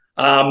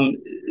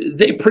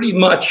 They pretty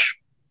much,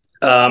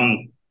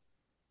 I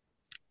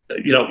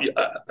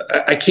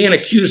can't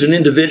accuse an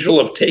individual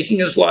of taking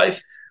his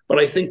life, but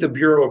I think the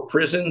Bureau of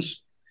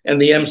Prisons and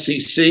the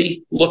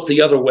MCC look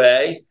the other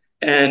way.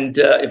 And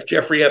if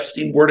Jeffrey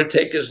Epstein were to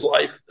take his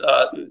life,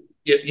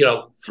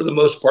 for the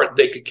most part,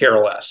 they could care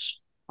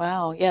less.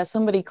 Wow. Yeah.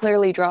 Somebody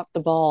clearly dropped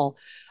the ball.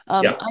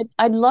 Yeah.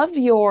 I'd love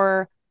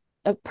your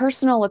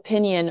personal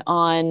opinion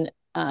on,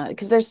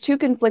 because there's two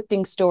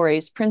conflicting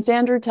stories. Prince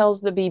Andrew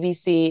tells the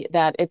BBC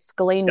that it's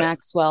Ghislaine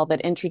Maxwell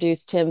that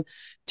introduced him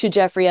to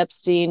Jeffrey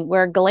Epstein,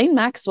 where Ghislaine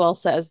Maxwell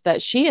says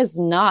that she is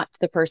not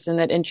the person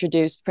that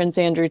introduced Prince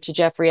Andrew to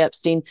Jeffrey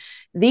Epstein.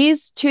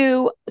 These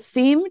two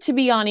seem to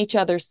be on each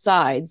other's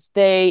sides.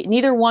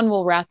 Neither one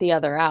will rat the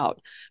other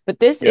out. But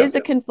this is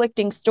a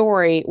conflicting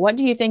story. What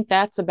do you think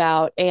that's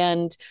about?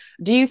 And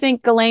do you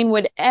think Ghislaine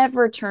would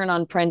ever turn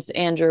on Prince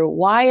Andrew?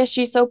 Why is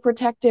she so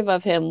protective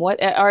of him?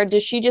 Or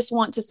does she just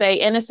want to say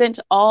innocent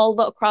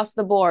across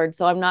the board,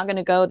 so I'm not going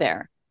to go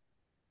there?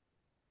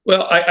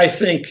 Well, I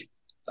think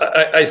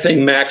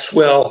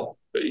Maxwell,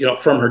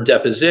 from her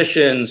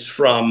depositions,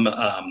 from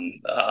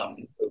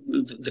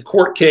the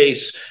court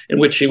case in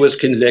which she was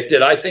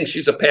convicted, I think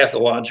she's a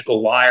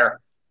pathological liar.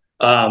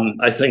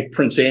 I think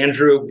Prince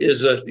Andrew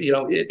is a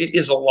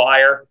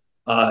liar.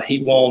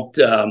 He won't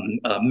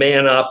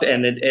man up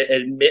and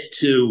admit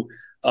to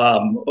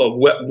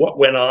what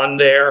went on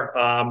there.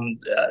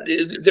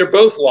 They're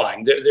both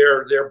lying.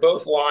 They're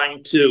both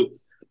lying to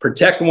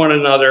protect one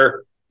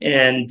another.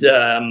 And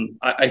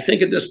I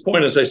think at this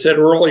point, as I said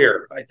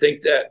earlier, I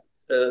think that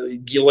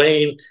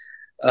Ghislaine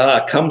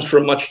comes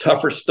from much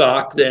tougher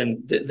stock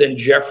than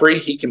Jeffrey.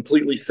 He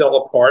completely fell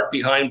apart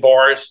behind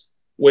bars,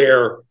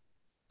 where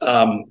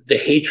the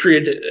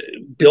hatred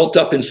built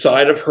up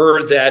inside of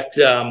her that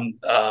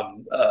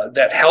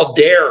how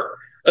dare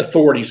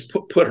authorities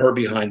put her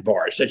behind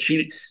bars, that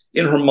she,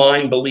 in her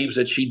mind, believes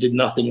that she did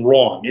nothing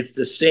wrong. It's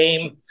the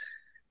same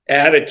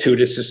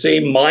attitude. It's the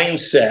same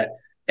mindset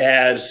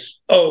as,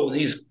 oh,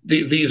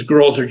 these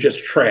girls are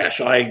just trash.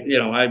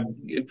 I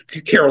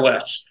could care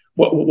less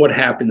what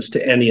happens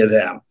to any of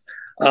them.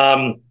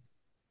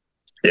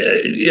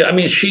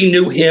 She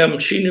knew him.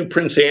 She knew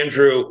Prince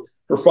Andrew.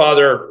 Her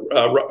father,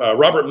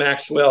 Robert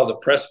Maxwell, the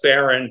press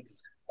baron,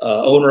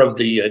 owner of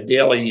the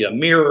Daily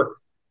Mirror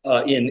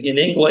in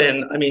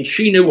England.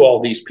 She knew all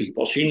these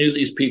people. She knew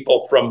these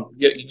people from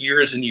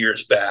years and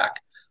years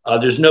back.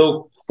 There's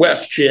no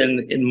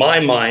question in my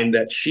mind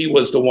that she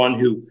was the one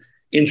who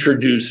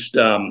introduced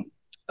Andrew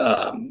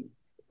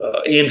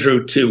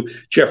to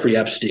Jeffrey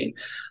Epstein.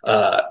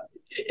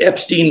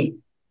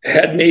 Epstein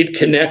had made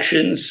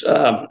connections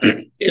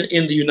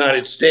in the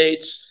United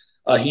States.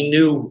 He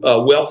knew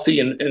wealthy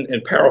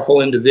and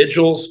powerful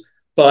individuals,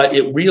 but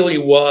it really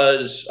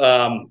was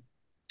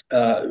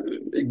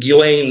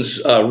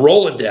Ghislaine's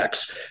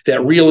Rolodex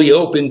that really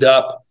opened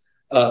up,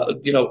 a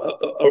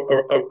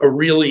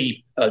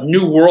really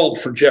new world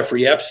for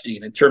Jeffrey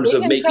Epstein in terms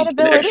of making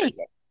connections.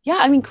 Yeah,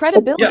 I mean,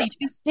 credibility to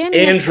be standing.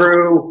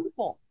 Andrew,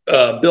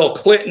 Bill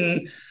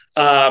Clinton,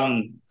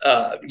 Trump.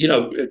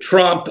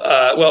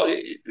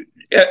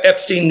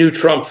 Epstein knew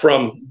Trump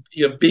from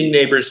being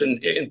neighbors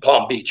in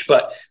Palm Beach,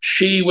 but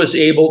she was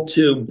able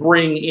to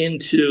bring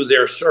into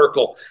their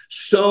circle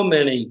so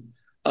many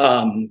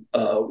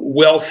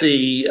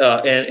wealthy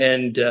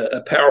and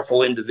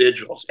powerful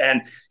individuals.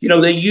 And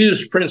they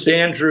used Prince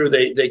Andrew.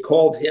 They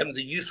called him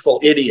the useful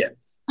idiot.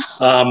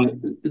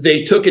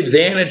 They took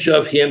advantage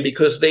of him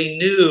because they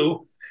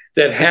knew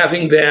that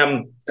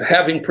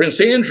having Prince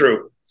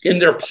Andrew in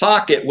their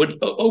pocket would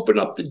open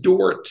up the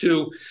door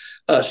to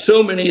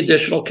so many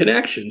additional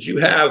connections. You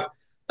have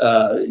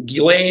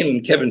Ghislaine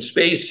and Kevin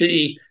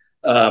Spacey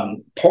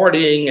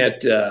partying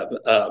at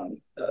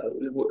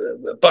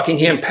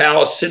Buckingham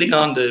Palace, sitting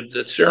on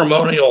the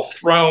ceremonial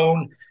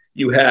throne.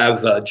 You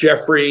have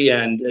Jeffrey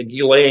and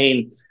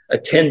Ghislaine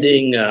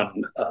attending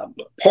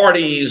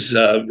parties,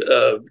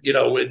 in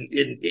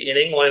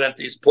England at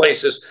these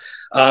places.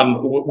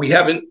 We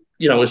haven't,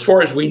 as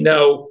far as we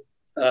know,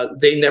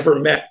 they never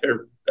met,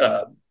 or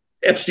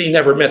Epstein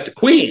never met the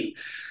Queen,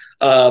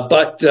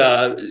 but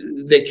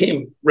they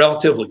came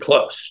relatively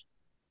close.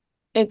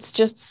 It's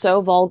just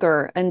so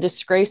vulgar and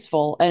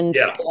disgraceful and,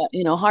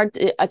 hard.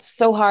 It's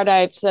so hard,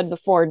 I've said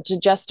before, to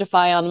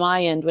justify on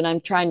my end when I'm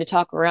trying to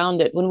talk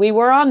around it. When we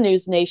were on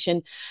News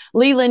Nation,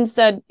 Leland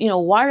said,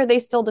 why are they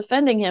still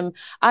defending him?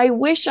 I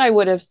wish I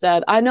would have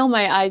said, I know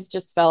my eyes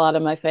just fell out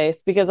of my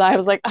face because I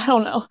was like, I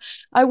don't know.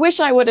 I wish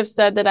I would have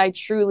said that I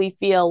truly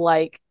feel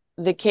like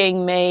the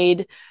king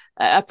made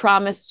a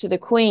promise to the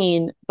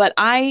Queen, but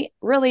I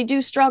really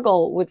do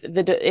struggle with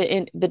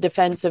the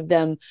defense of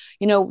them.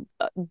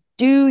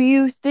 Do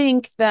you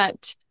think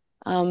that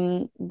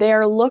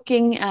they're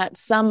looking at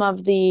some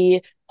of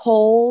the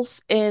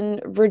holes in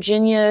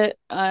Virginia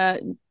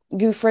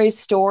Giuffre's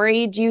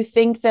story? Do you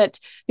think that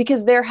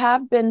because there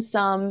have been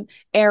some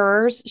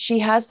errors, she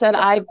has said,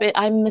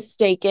 I'm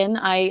mistaken,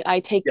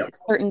 I take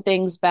certain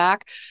things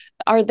back.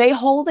 Are they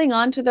holding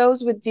on to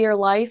those with dear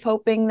life,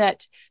 hoping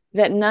that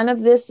none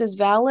of this is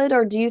valid?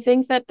 Or do you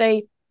think that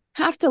they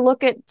have to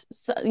look at,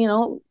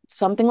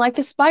 something like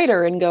the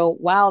spider and go,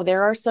 wow,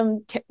 there are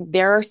some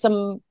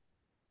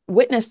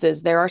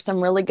witnesses, there are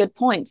some really good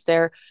points,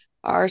 there's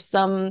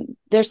some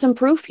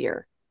proof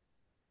here?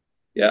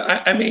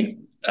 Yeah, I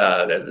mean,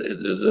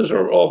 those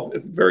are all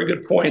very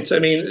good points. I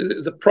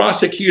mean, the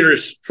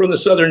prosecutors from the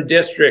Southern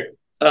District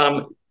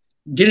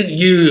didn't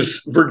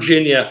use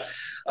Virginia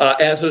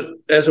as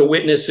a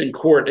witness in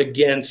court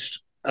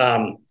against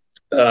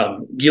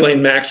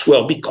Ghislaine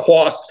Maxwell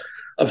because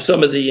of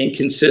some of the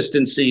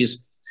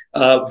inconsistencies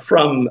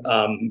from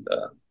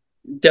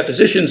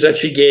depositions that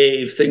she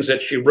gave, things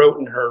that she wrote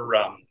in her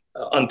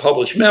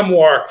unpublished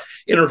memoir,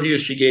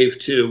 interviews she gave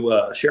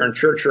to Sharon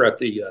Churcher at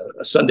the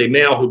Sunday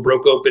Mail, who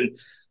broke open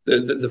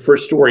the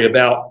first story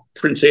about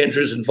Prince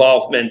Andrew's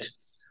involvement,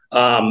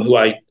 who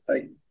I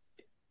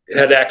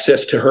had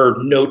access to her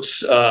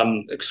notes,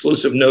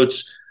 exclusive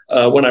notes,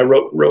 when I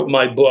wrote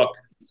my book.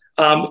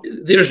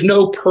 There's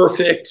no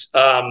perfect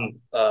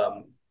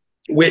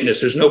witness.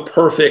 There's no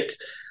perfect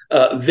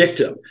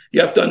victim.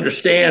 You have to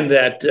understand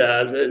that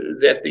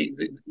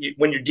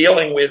when you're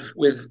dealing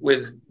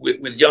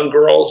with young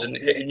girls and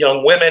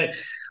young women,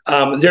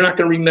 they're not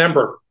going to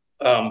remember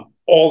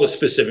all the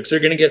specifics. They're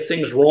going to get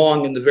things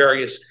wrong in the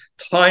various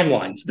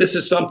timelines. This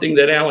is something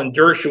that Alan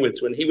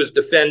Dershowitz, when he was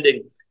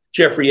defending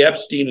Jeffrey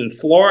Epstein in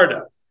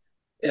Florida,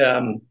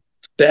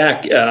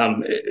 back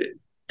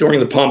during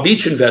the Palm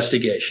Beach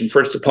investigation,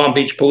 first the Palm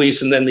Beach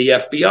police and then the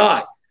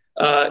FBI,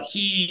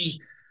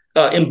 he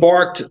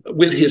embarked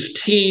with his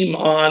team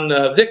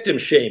on victim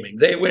shaming.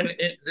 They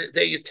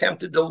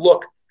attempted to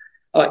look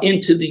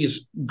into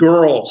these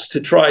girls to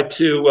try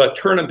to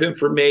turn up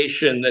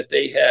information that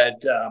they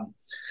had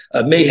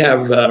may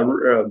have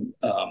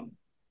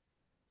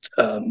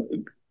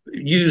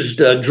used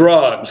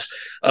drugs,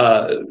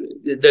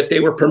 that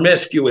they were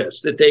promiscuous,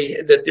 that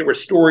there were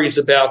stories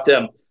about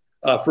them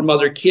from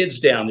other kids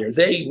down there.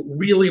 They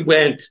really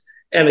went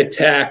and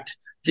attacked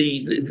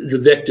the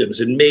victims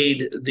and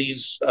made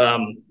these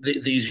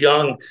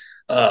young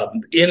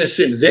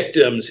innocent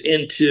victims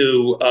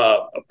into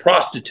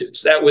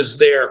prostitutes. That was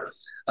their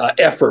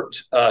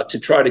effort to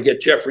try to get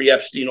Jeffrey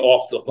Epstein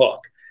off the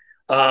hook.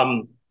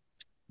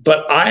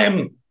 But I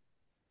am,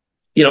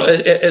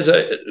 as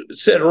I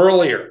said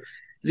earlier,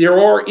 there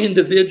are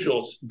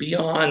individuals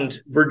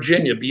beyond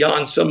Virginia,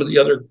 beyond some of the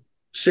other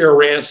Sarah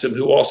Ransom,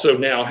 who also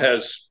now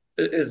has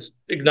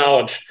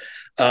acknowledged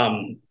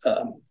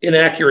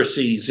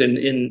inaccuracies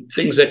in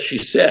things that she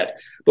said.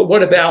 But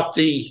what about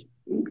the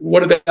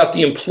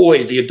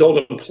employee, the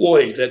adult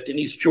employee that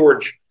Denise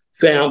George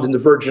found in the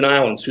Virgin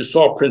Islands, who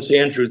saw Prince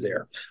Andrew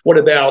there? What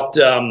about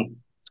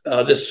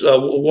this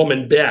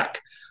woman Beck,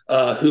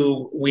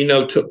 who we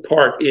know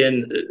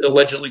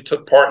allegedly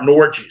took part in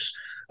orgies?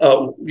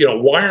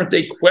 Why aren't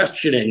they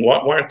questioning? Why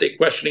aren't they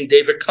questioning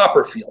David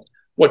Copperfield?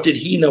 What did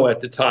he know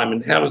at the time,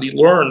 and how did he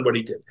learn what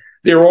he did?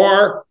 There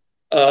are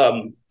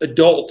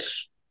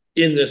adults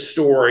in this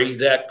story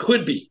that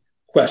could be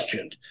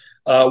questioned,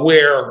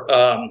 where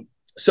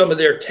some of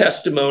their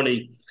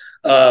testimony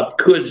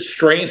could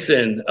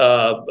strengthen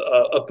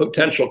a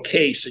potential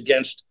case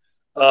against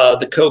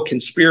the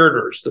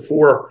co-conspirators, the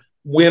four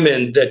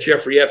women that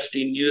Jeffrey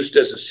Epstein used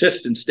as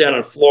assistants down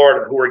in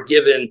Florida, who were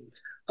given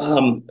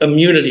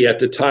immunity at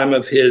the time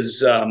of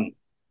his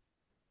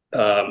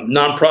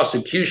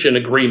non-prosecution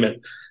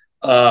agreement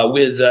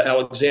with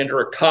Alexander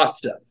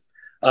Acosta.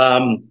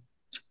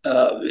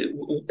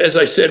 As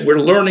I said, we're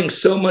learning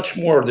so much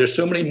more. There's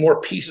so many more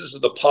pieces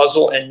of the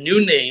puzzle, and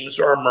new names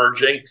are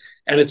emerging.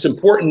 And it's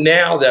important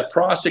now that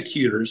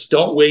prosecutors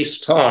don't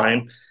waste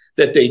time,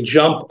 that they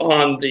jump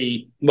on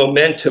the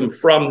momentum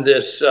from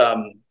this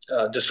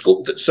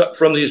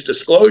from these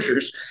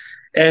disclosures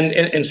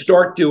and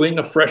start doing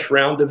a fresh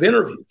round of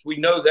interviews. We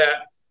know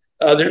that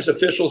there's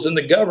officials in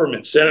the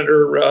government,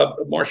 Senator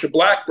Marsha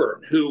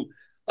Blackburn, who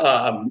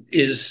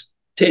is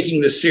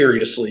taking this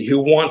seriously, who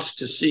wants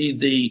to see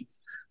the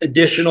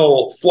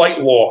additional flight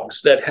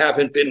logs that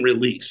haven't been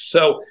released.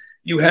 So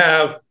you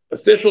have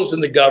officials in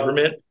the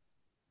government,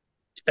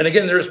 and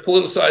again, there's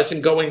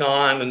politicizing going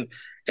on,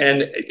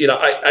 and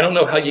I don't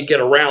know how you get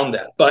around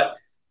that, but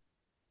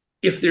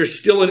if there's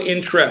still an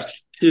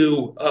interest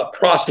to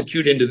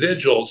prosecute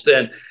individuals,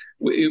 then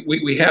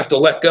we have to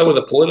let go of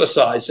the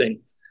politicizing,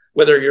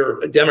 whether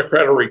you're a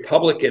Democrat or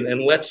Republican,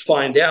 and let's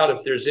find out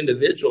if there's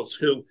individuals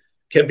who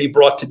can be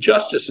brought to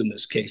justice in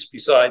this case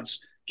besides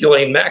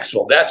Ghislaine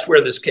Maxwell. That's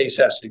where this case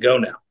has to go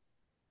now.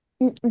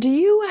 Do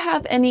you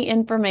have any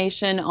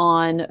information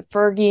on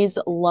Fergie's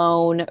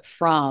loan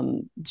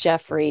from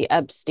Jeffrey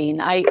Epstein?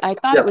 I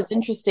thought it was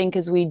interesting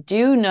because we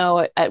do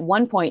know at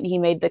one point he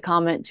made the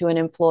comment to an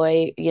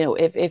employee,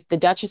 if the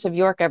Duchess of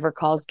York ever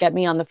calls, get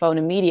me on the phone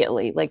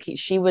immediately. Like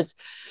she was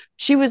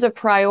a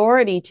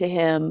priority to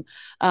him.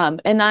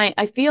 And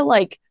I feel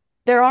like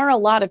there are a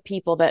lot of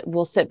people that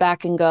will sit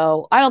back and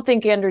go, I don't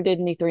think Andrew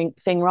did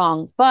anything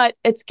wrong, but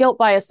it's guilt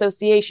by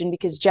association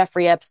because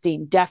Jeffrey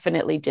Epstein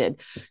definitely did.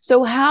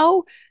 So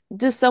how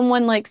does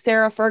someone like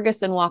Sarah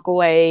Ferguson walk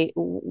away,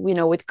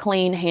 with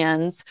clean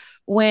hands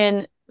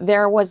when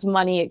there was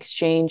money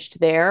exchanged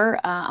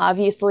there?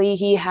 Obviously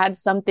he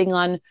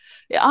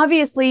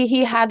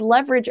had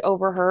leverage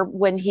over her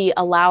when he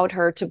allowed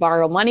her to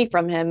borrow money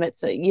from him.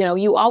 It's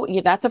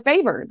that's a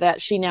favor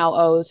that she now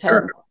owes him.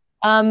 Sure.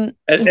 Do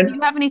you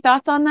have any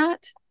thoughts on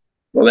that?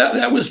 Well,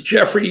 that was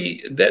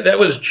Jeffrey. That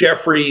was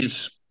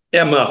Jeffrey's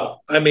MO.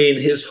 I mean,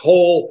 his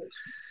whole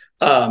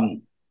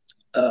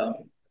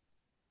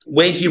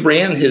way he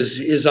ran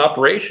his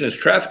operation, his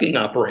trafficking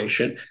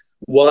operation,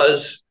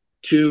 was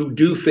to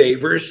do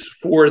favors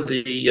for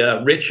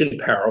the rich and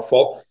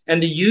powerful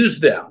and to use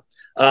them.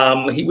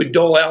 He would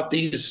dole out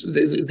these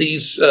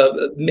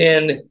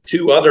men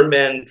to other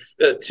men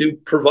to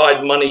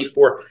provide money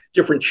for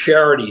different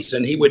charities,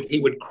 and he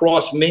would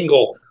cross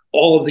mingle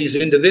all of these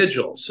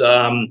individuals.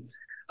 And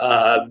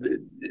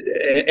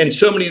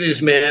so many of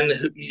these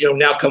men,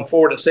 now come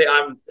forward and say,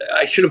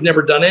 I should have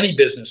never done any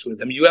business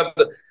with him. You have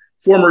the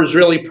former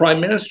Israeli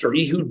Prime Minister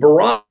Ehud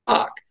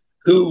Barak,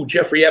 who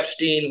Jeffrey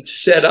Epstein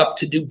set up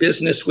to do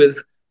business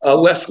with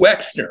Les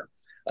Wexner.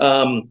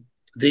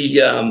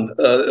 The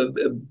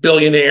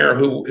billionaire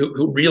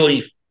who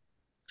really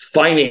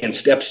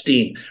financed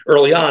Epstein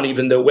early on,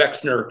 even though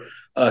Wexner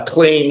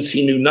claims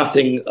he knew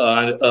nothing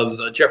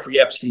of Jeffrey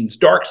Epstein's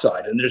dark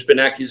side. And there's been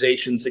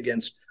accusations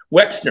against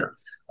Wexner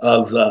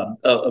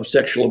of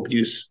sexual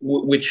abuse,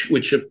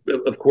 which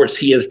of course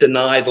he has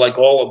denied, like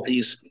all of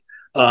these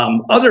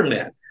other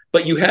men.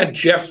 But you had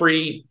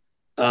Jeffrey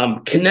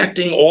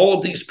connecting all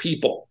of these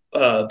people.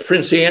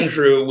 Prince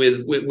Andrew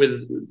with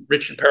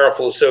rich and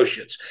powerful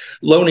associates,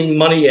 loaning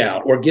money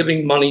out or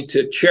giving money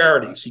to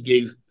charities. He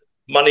gave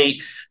money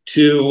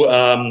to,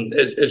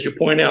 as you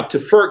point out, to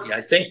Fergie.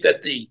 I think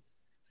that the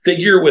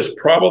figure was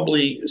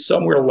probably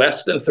somewhere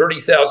less than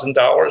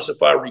 $30,000,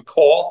 if I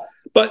recall.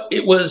 But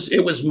it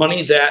was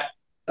money that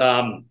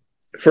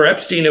for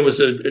Epstein it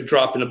was a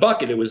drop in a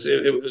bucket. It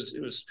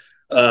was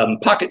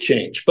pocket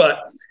change, but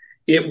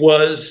it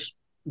was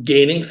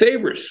gaining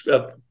favors,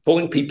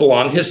 pulling people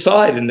on his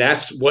side. And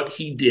that's what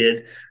he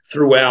did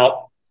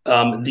throughout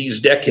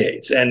these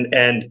decades.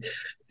 And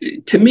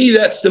to me,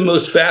 that's the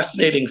most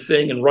fascinating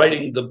thing in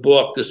writing the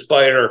book, The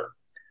Spider,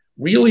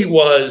 really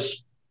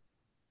was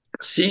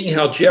seeing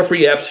how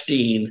Jeffrey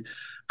Epstein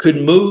could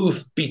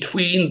move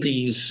between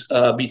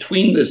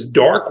between this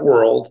dark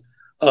world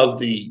of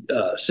the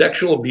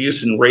sexual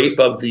abuse and rape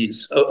of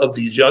these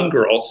young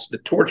girls, the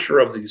torture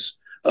of these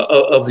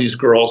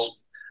girls,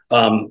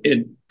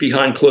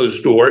 behind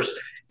closed doors,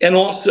 and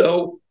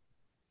also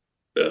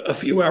a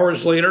few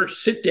hours later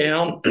sit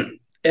down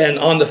and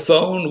on the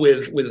phone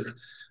with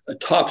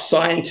top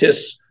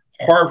scientists,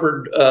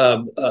 Harvard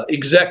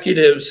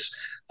executives,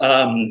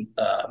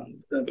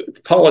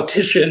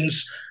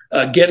 politicians,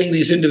 getting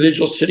these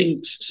individuals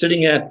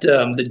sitting at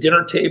the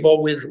dinner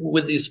table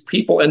with these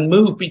people, and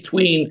move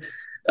between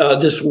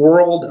this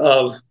world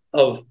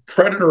of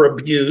predator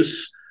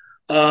abuse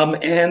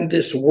and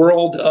this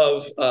world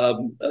of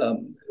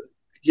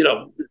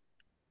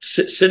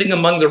sitting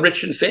among the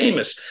rich and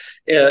famous,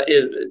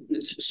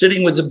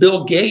 sitting with the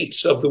Bill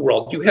Gates of the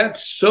world. You had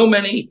so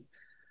many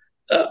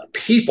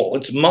people,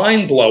 it's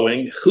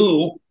mind-blowing,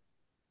 who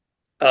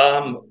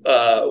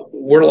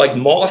were like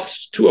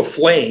moths to a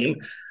flame,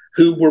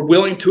 who were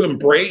willing to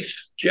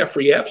embrace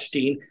Jeffrey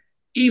Epstein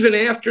even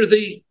after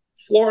the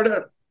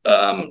Florida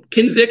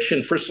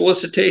conviction for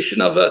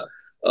solicitation of a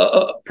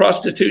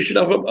prostitution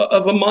of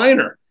a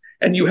minor.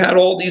 And you had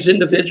all these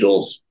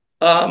individuals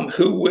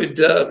who would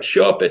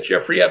show up at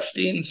Jeffrey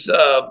Epstein's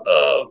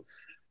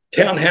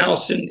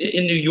townhouse in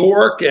New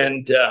York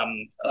and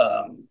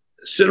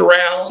sit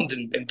around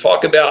and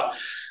talk about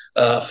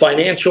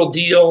financial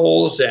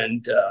deals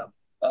and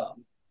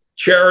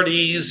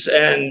charities,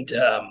 and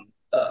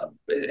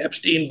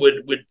Epstein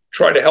would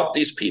try to help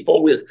these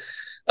people with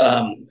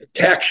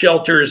tax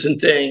shelters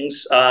and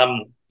things.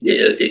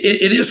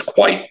 It is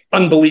quite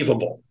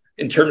unbelievable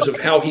in terms of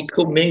how he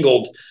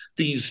commingled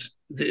the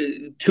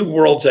two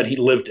worlds that he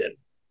lived in.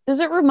 Does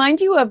it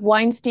remind you of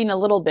Weinstein a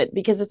little bit?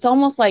 Because it's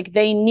almost like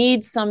they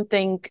need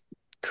something,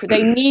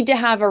 they need to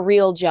have a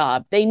real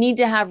job. They need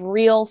to have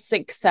real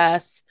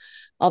success.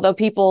 Although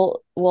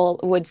people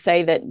would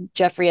say that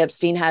Jeffrey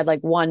Epstein had like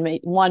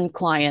one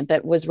client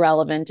that was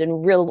relevant and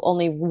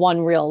only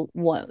one real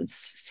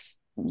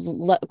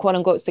quote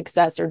unquote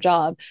success or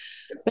job.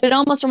 But it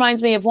almost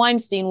reminds me of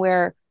Weinstein,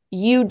 where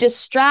you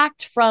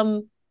distract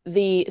from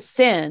the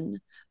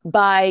sin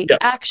by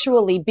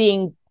actually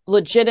being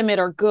legitimate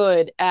or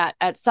good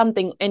at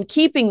something and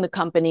keeping the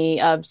company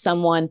of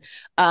someone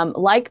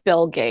like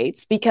Bill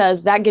Gates,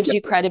 because that gives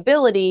you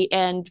credibility.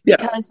 And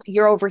because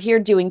you're over here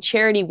doing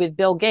charity with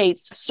Bill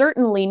Gates,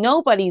 certainly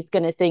nobody's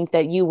going to think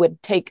that you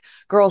would take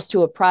girls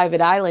to a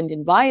private island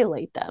and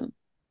violate them.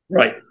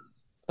 Right.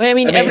 I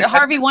mean,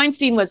 Harvey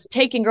Weinstein was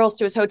taking girls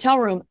to his hotel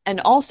room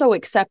and also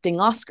accepting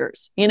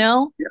Oscars, you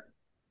know? Yeah.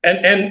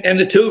 And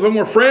the two of them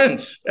were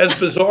friends. As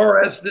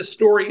bizarre as this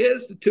story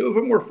is, the two of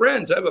them were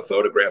friends. I have a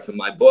photograph in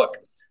my book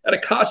at a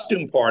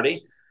costume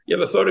party. You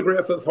have a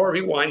photograph of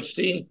Harvey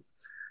Weinstein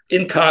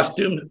in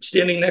costume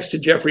standing next to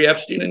Jeffrey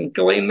Epstein and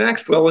Ghislaine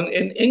Maxwell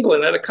in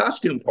England at a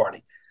costume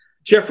party.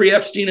 Jeffrey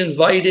Epstein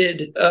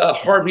invited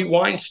Harvey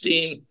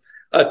Weinstein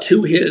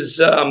to his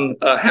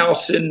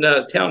townhouse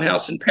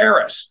in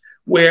Paris,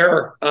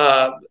 where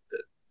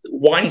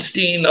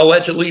Weinstein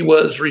allegedly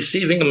was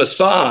receiving a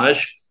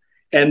massage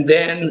and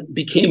then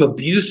became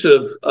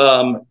abusive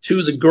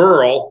to the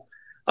girl.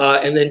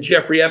 And then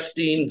Jeffrey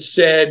Epstein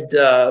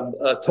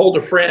told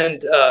a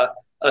friend,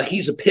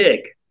 he's a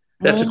pig.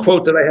 That's a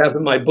quote that I have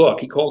in my book.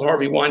 He called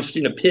Harvey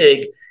Weinstein a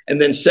pig and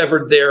then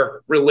severed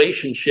their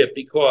relationship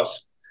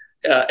because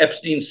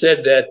Epstein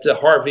said that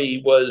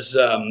Harvey was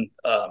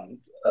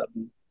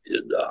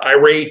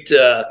irate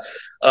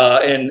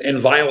and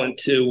violent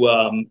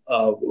to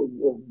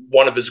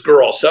one of his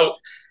girls. So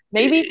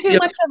maybe too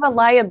much of a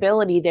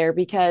liability there,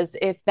 because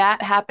if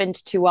that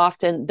happened too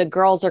often, the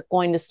girls are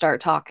going to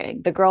start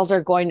talking. The girls are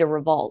going to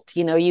revolt.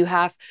 You know, you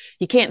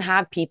can't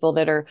have people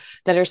that are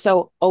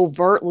so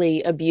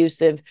overtly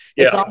abusive.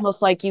 It's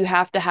almost like you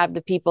have to have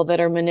the people that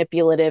are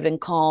manipulative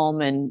and calm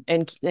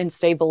and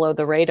stay below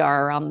the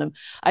radar around them.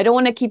 I don't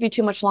want to keep you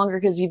too much longer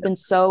because you've been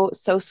so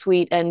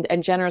sweet and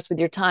generous with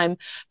your time,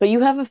 but you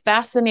have a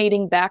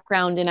fascinating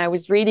background. And I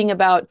was reading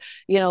about,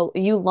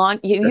 you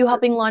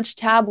helping launch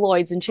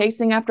tabloids and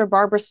chasing after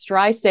Barbara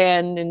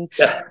Streisand and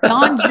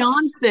Don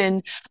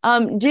Johnson.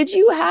 Did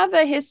you have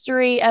a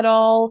history at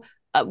all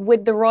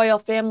with the royal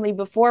family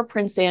before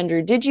Prince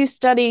Andrew? Did you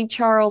study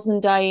Charles and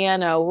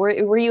Diana?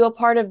 Were you a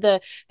part of the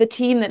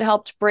team that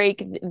helped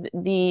break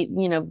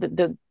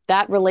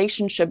that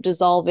relationship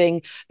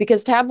dissolving?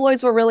 Because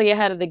tabloids were really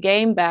ahead of the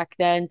game back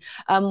then.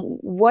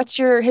 What's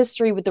your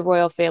history with the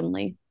royal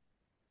family?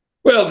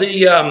 Well,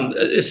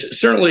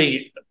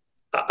 certainly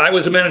I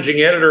was a managing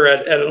editor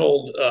at an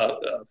old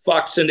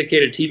Fox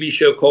syndicated TV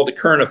show called The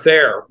Current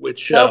Affair,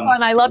 which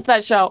fun. I loved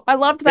that show.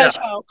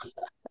 Show.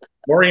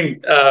 Maureen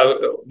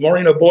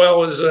O'Boyle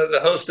was the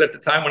host at the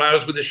time when I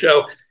was with the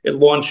show. It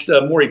launched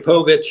Maury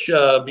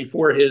Povich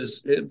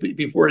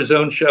before his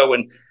own show,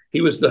 and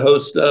he was the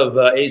host of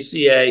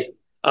ACA.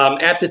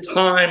 At the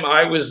time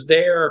I was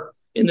there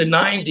in the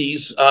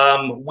 90s,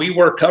 we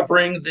were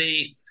covering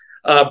the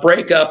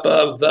breakup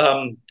of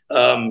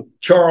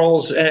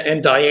Charles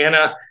and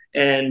Diana.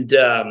 And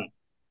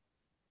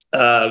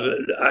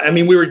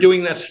we were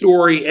doing that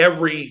story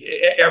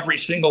every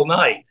single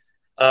night.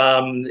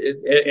 The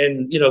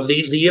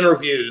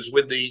interviews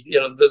with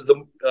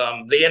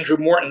the Andrew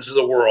Mortons of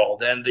the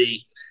world, and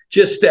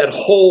that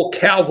whole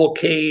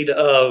cavalcade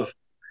of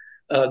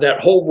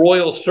that whole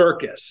royal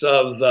circus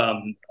of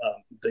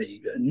the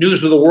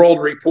News of the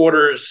World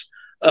reporters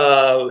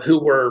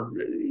who were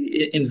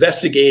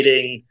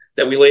investigating,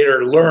 that we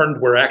later learned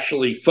were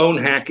actually phone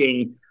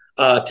hacking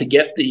to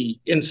get the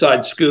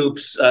inside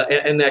scoops,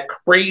 and that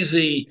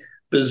crazy,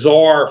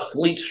 bizarre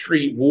Fleet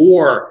Street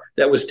war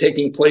that was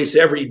taking place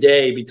every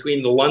day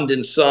between the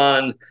London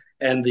Sun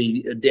and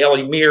the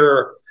Daily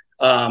Mirror,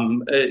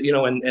 and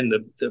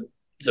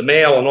the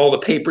Mail and all the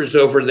papers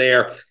over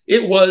there.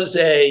 It was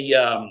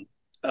a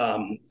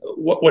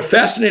what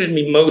fascinated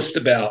me most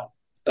about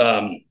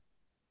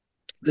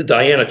the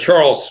Diana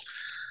Charles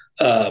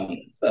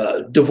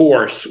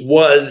divorce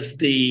was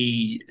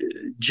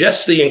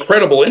just the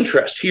incredible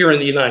interest here in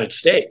the United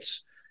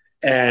States.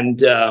 And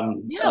how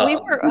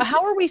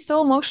are we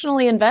so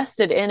emotionally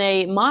invested in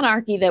a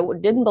monarchy that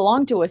didn't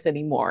belong to us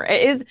anymore?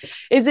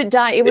 Was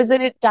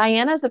it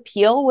Diana's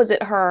appeal? Was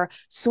it her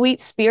sweet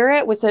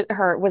spirit? Was it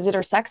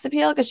her sex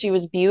appeal because she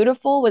was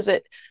beautiful?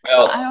 I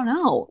don't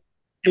know.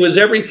 It was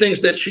everything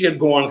that she had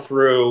gone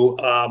through,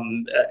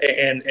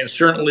 and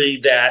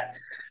certainly that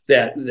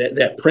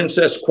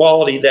princess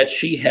quality that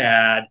she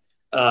had,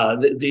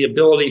 the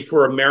ability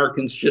for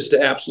Americans just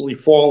to absolutely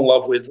fall in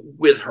love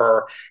with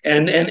her,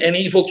 and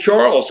evil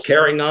Charles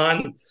carrying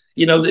on,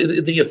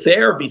 the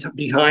affair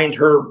behind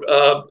her,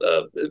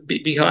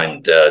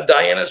 behind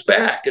Diana's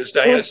back, as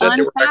Diana said,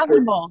 there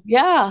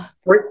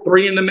were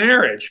three in the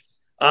marriage.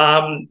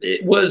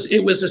 It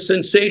was a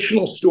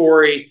sensational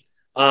story.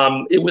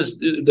 It was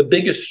the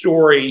biggest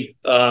story.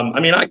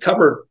 I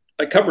covered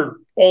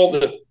all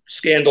the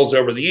scandals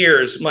over the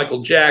years: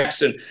 Michael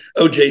Jackson,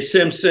 O.J.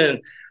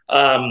 Simpson,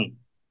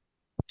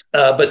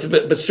 but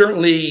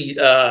certainly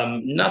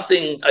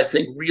nothing, I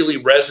think,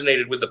 really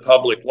resonated with the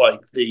public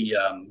like the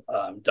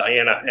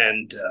Diana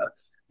and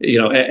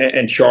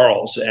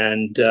Charles,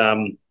 and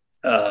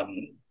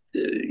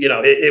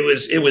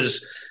it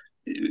was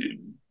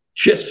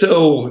just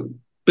so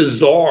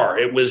bizarre.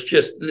 It was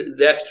just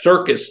that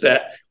circus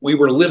that we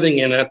were living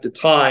in at the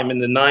time in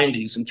the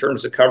 90s in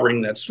terms of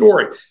covering that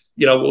story,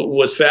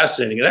 was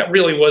fascinating. And that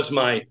really was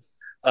my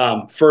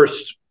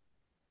first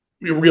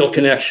real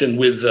connection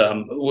with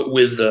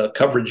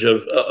coverage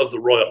of the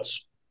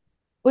royals.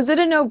 Was it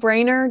a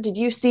no-brainer? Did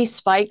you see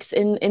spikes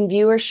in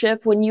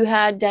viewership when you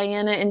had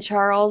Diana and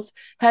Charles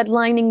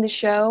headlining the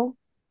show?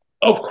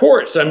 Of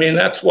course.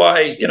 That's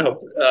why,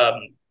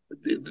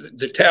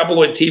 the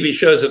tabloid TV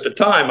shows at the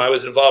time, I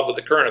was involved with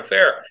The Current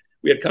Affair.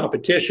 We had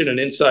Competition and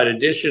Inside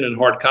Edition and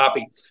Hard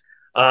Copy.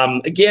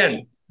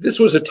 Again, this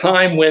was a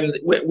time when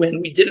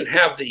we didn't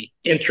have the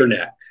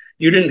internet.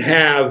 You didn't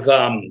have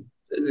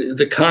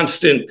the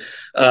constant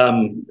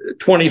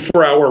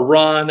 24-hour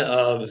run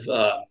of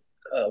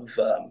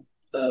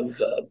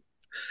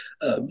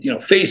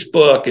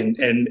Facebook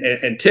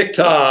and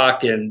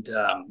TikTok and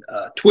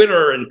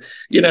Twitter, and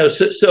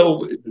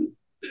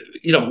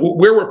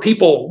where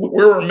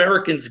were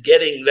Americans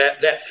getting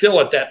that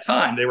fill at that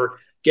time? They were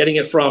getting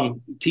it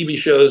from TV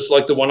shows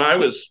like the one I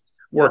was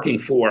working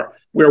for,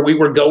 where we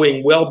were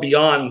going well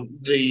beyond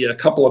the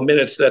couple of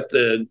minutes that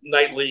the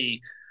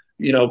nightly,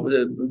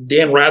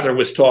 Dan Rather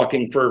was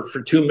talking for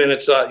 2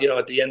 minutes, at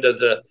the end of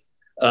the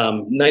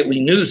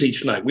nightly news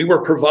each night. We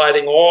were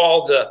providing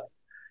all the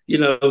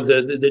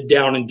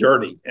down and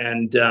dirty,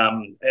 and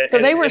so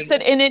they were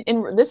sitting in it.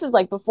 And this is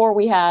like before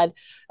we had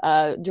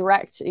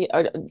direct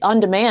on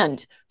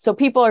demand. So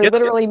people are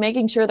literally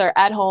making sure they're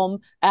at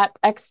home at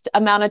X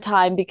amount of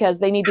time because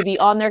they need to be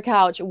on their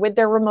couch with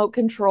their remote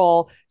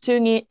control,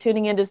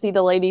 tuning in to see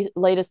the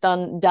latest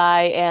on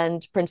Di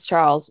and Prince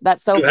Charles.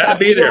 That's so. You had to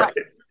be there. Right.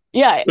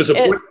 Yeah, it was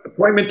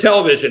appointment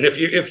television.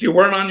 If you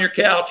weren't on your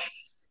couch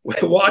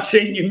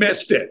watching, you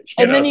missed it.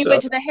 And then you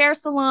went to the hair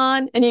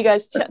salon and you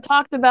guys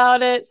talked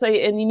about it.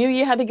 And you knew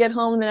you had to get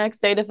home the next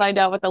day to find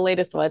out what the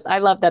latest was. I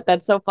love that.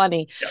 That's so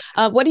funny.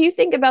 Yeah. What do you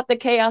think about the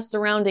chaos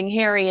surrounding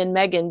Harry and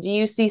Meghan? Do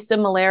you see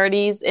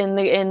similarities in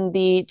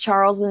the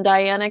Charles and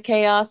Diana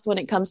chaos when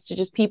it comes to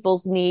just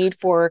people's need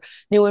for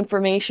new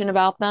information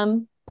about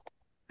them?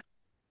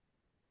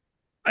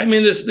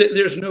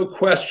 There's no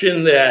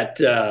question that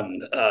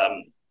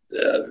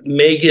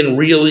Meghan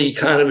really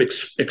kind of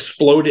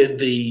exploded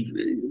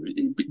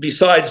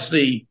besides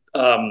the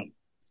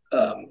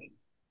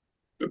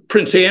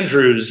Prince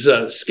Andrew's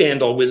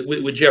scandal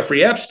with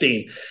Jeffrey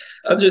Epstein.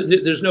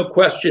 There's no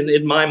question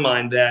in my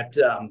mind that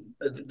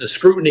the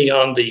scrutiny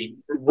on the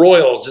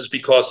royals is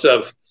because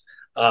of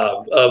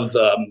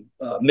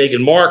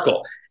Meghan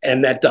Markle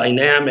and that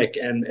dynamic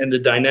and the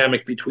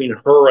dynamic between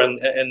her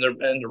and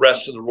the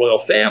rest of the royal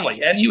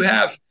family. And you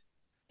have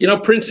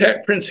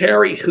Prince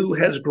Harry, who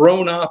has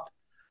grown up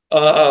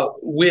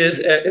with,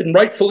 and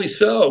rightfully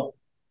so,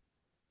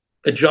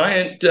 a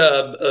giant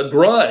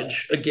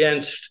grudge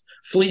against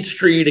Fleet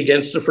Street,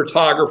 against the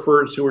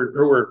photographers who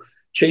were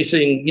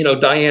chasing,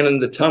 Diana in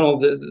the tunnel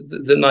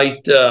the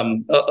night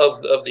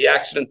of the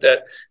accident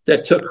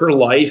that took her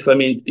life.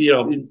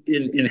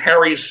 In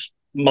Harry's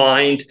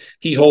mind,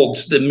 he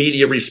holds the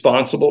media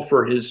responsible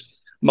for his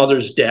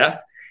mother's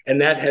death,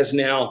 and that has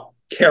now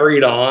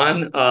carried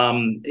on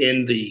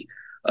in the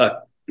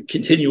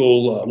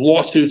continual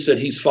lawsuits that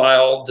he's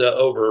filed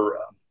over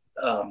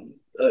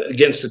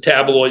against the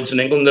tabloids in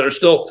England that are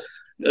still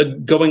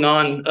going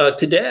on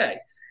today,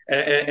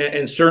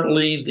 and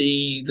certainly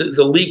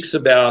the leaks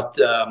about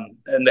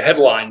and the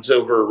headlines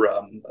over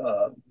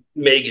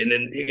Meghan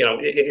and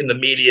in the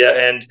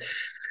media. And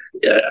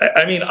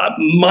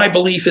my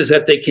belief is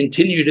that they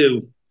continue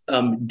to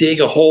dig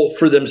a hole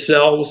for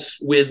themselves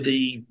with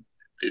the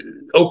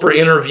Oprah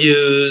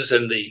interviews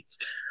and the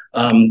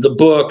the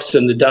books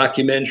and the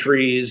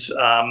documentaries.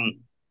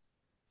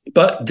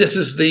 But this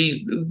is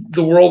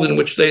the world in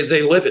which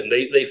they live in.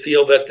 They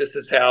feel that this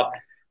is how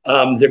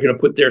they're going to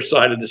put their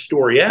side of the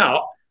story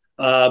out.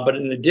 But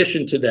in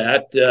addition to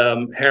that,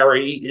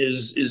 Harry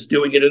is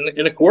doing it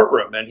in a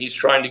courtroom, and he's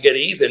trying to get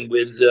even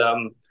with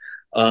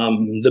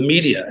the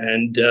media,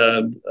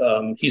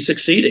 and he's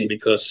succeeding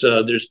because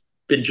there's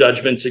been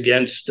judgments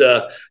against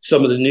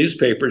some of the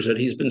newspapers that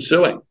he's been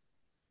suing.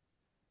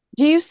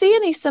 Do you see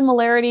any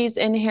similarities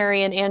in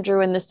Harry and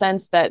Andrew in the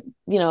sense that,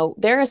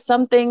 there is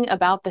something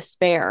about the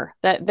spare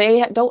that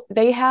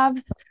they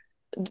have,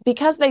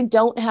 because they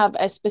don't have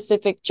a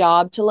specific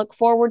job to look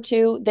forward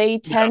to, they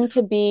tend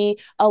to be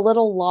a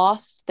little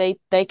lost. They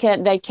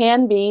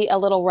can be a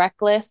little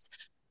reckless.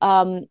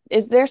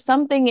 Is there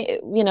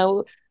something,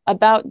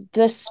 about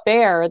the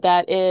spare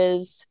that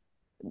is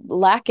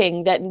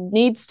lacking, that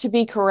needs to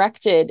be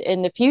corrected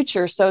in the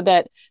future, so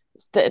that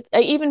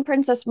even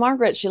Princess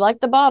Margaret, she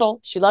liked the bottle,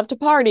 she loved to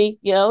party,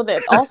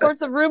 that all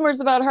sorts of rumors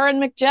about her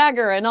and Mick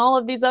Jagger and all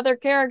of these other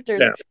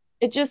characters. Yeah.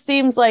 It just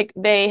seems like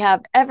they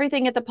have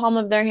everything at the palm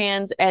of their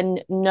hands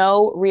and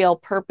no real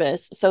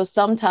purpose. So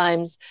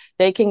sometimes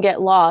they can get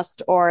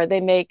lost, or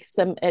they make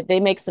some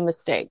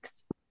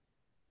mistakes.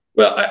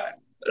 Well,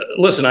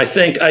 listen, I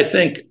think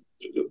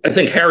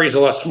Harry's a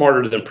lot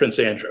smarter than Prince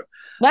Andrew.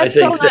 That's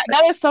so nice.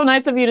 That is so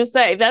nice of you to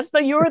say. That's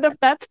going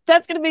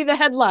to be the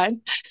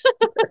headline.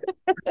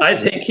 I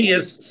think he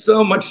is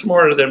so much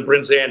smarter than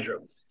Prince Andrew.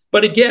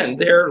 But again,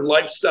 their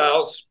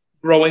lifestyles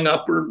growing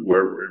up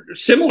were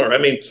similar. I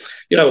mean,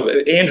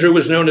 Andrew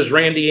was known as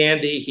Randy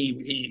Andy.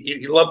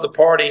 He loved the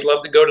party, he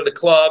loved to go to the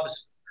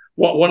clubs.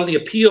 One of the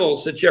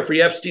appeals that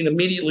Jeffrey Epstein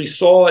immediately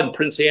saw in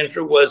Prince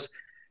Andrew was,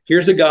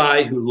 here's a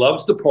guy who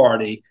loves the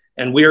party,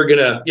 and we are going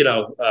to,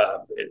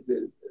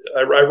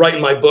 I write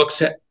in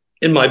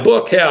my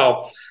book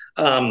how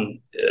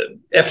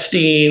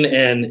Epstein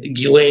and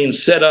Ghislaine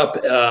set up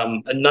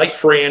a night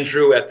for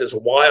Andrew at this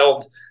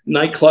wild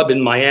nightclub in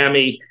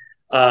Miami,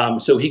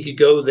 so he could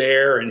go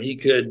there and he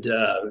could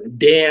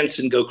dance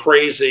and go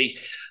crazy.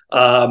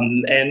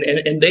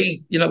 And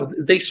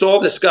they saw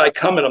this guy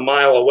coming a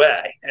mile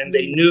away, and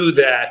they knew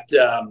that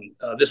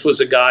this was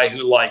a guy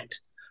who liked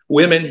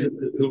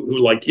women,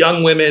 who liked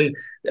young women,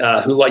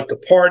 who liked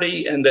the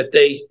party, and that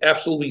they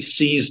absolutely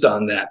seized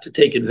on that to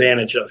take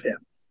advantage of him.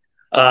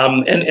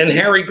 And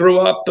Harry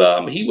grew up.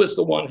 He was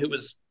the one who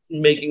was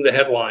making the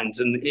headlines,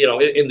 in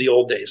the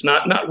old days.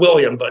 Not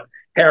William, but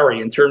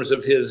Harry, in terms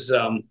of his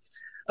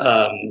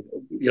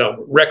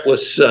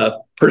reckless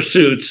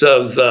pursuits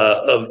of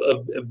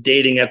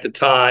dating at the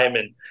time,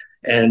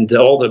 and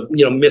all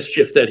the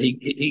mischief that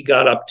he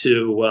got up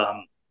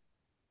to.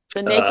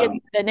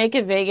 The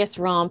naked Vegas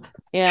romp.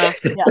 Yeah.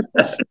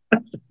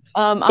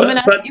 I'll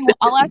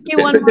ask you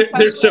one more question.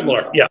 They're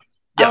similar. Yeah.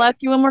 I'll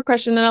ask you one more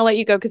question, then I'll let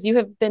you go, because you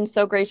have been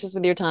so gracious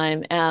with your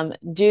time.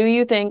 Do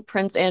you think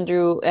Prince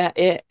Andrew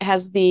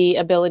has the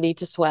ability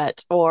to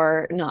sweat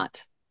or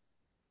not?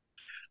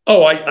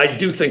 Oh, I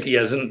do think he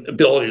has an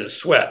ability to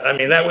sweat. I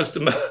mean, that was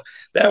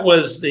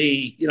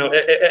the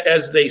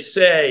as they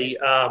say,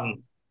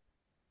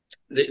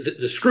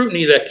 the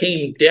scrutiny that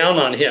came down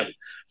on him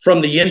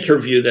from the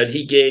interview that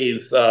he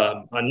gave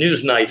on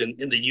Newsnight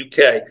in the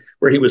UK,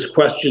 where he was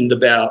questioned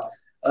about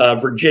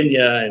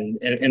Virginia,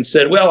 and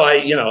said, well,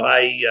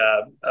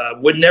 I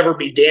would never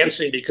be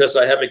dancing because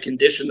I have a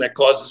condition that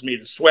causes me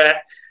to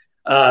sweat.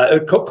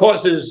 It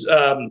causes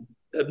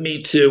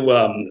me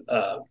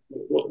to.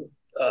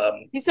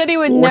 He said he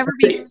would never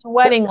be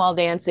sweating while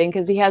dancing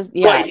because he has,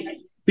 right,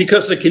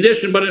 because of the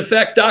condition. But in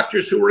fact,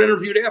 doctors who were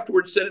interviewed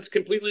afterwards said it's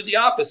completely the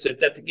opposite,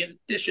 that the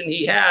condition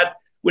he had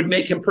would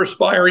make him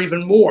perspire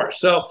even more.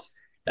 So,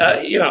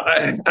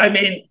 I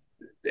mean,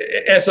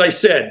 as I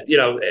said,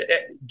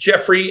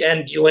 Jeffrey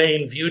and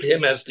Ghislaine viewed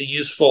him as the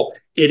useful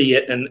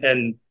idiot,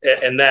 and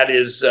that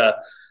is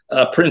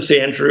Prince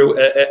Andrew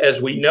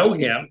as we know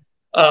him.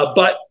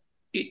 But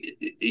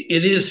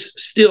it is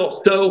still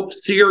so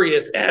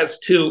serious as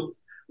to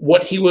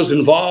what he was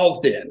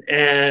involved in,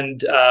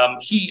 and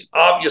he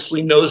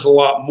obviously knows a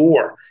lot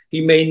more.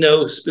 He may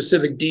know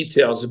specific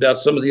details about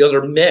some of the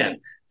other men,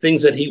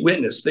 things that he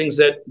witnessed, things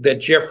that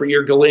Jeffrey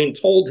or Ghislaine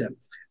told him.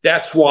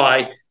 That's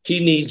why he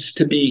needs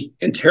to be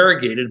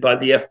interrogated by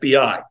the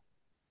FBI.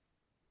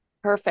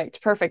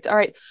 Perfect. All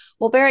right.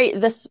 Well, Barry,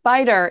 The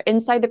Spider,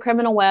 Inside the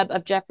Criminal Web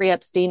of Jeffrey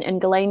Epstein and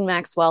Ghislaine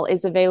Maxwell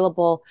is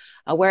available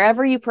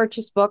wherever you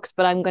purchase books,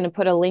 but I'm going to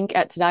put a link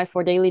at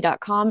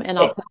todiefordaily.com, and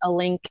I'll put a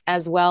link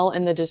as well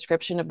in the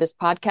description of this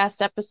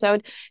podcast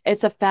episode.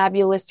 It's a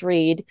fabulous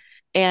read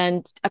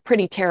and a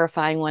pretty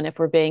terrifying one, if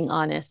we're being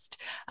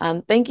honest.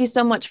 Thank you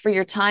so much for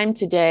your time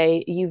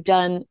today. You've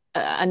done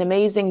an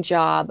amazing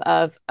job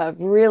of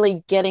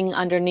really getting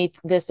underneath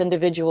this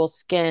individual's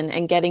skin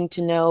and getting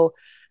to know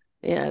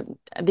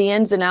the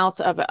ins and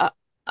outs of a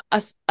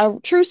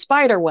true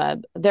spider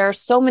web. There are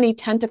so many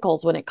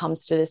tentacles when it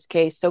comes to this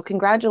case. So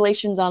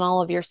congratulations on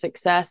all of your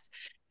success.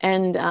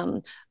 And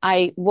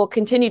I will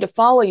continue to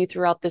follow you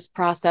throughout this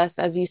process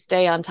as you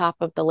stay on top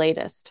of the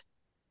latest.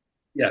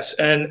 Yes,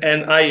 and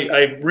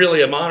I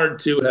really am honored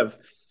to have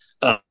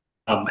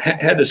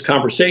had this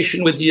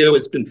conversation with you.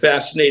 It's been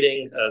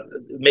fascinating,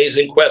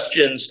 amazing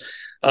questions,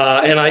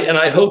 and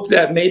I hope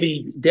that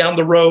maybe down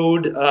the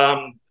road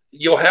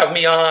you'll have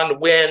me on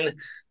when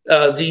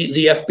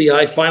the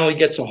FBI finally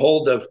gets a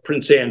hold of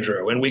Prince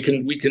Andrew, and we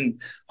can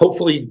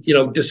hopefully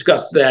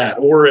discuss that,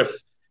 or if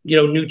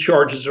new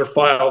charges are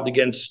filed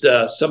against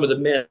some of the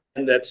men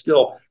that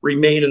still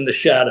remain in the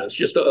shadows.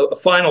 Just a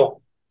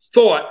final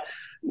thought.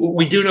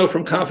 We do know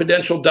from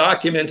confidential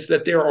documents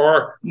that there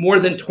are more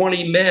than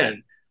 20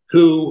 men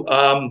who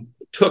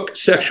took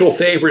sexual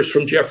favors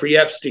from Jeffrey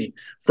Epstein,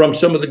 from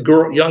some of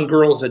the young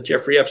girls that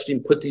Jeffrey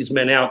Epstein put these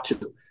men out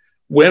to.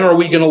 When are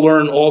we going to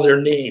learn all their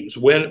names?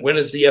 When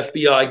is the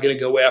FBI going to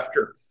go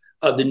after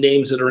the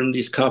names that are in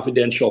these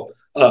confidential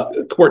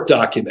court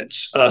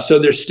documents? So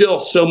there's still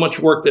so much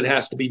work that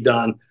has to be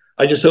done.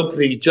 I just hope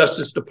the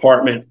Justice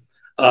Department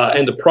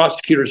and the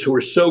prosecutors who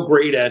are so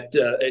great at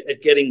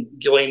getting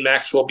Ghislaine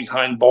Maxwell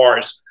behind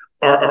bars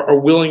are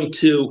willing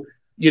to,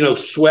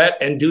 sweat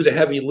and do the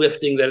heavy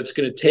lifting that it's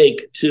going to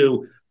take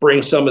to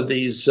bring some of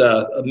these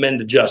men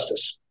to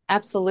justice.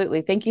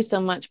 Absolutely. Thank you so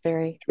much,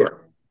 Barry.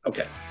 Sure.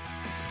 Okay.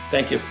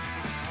 Thank you.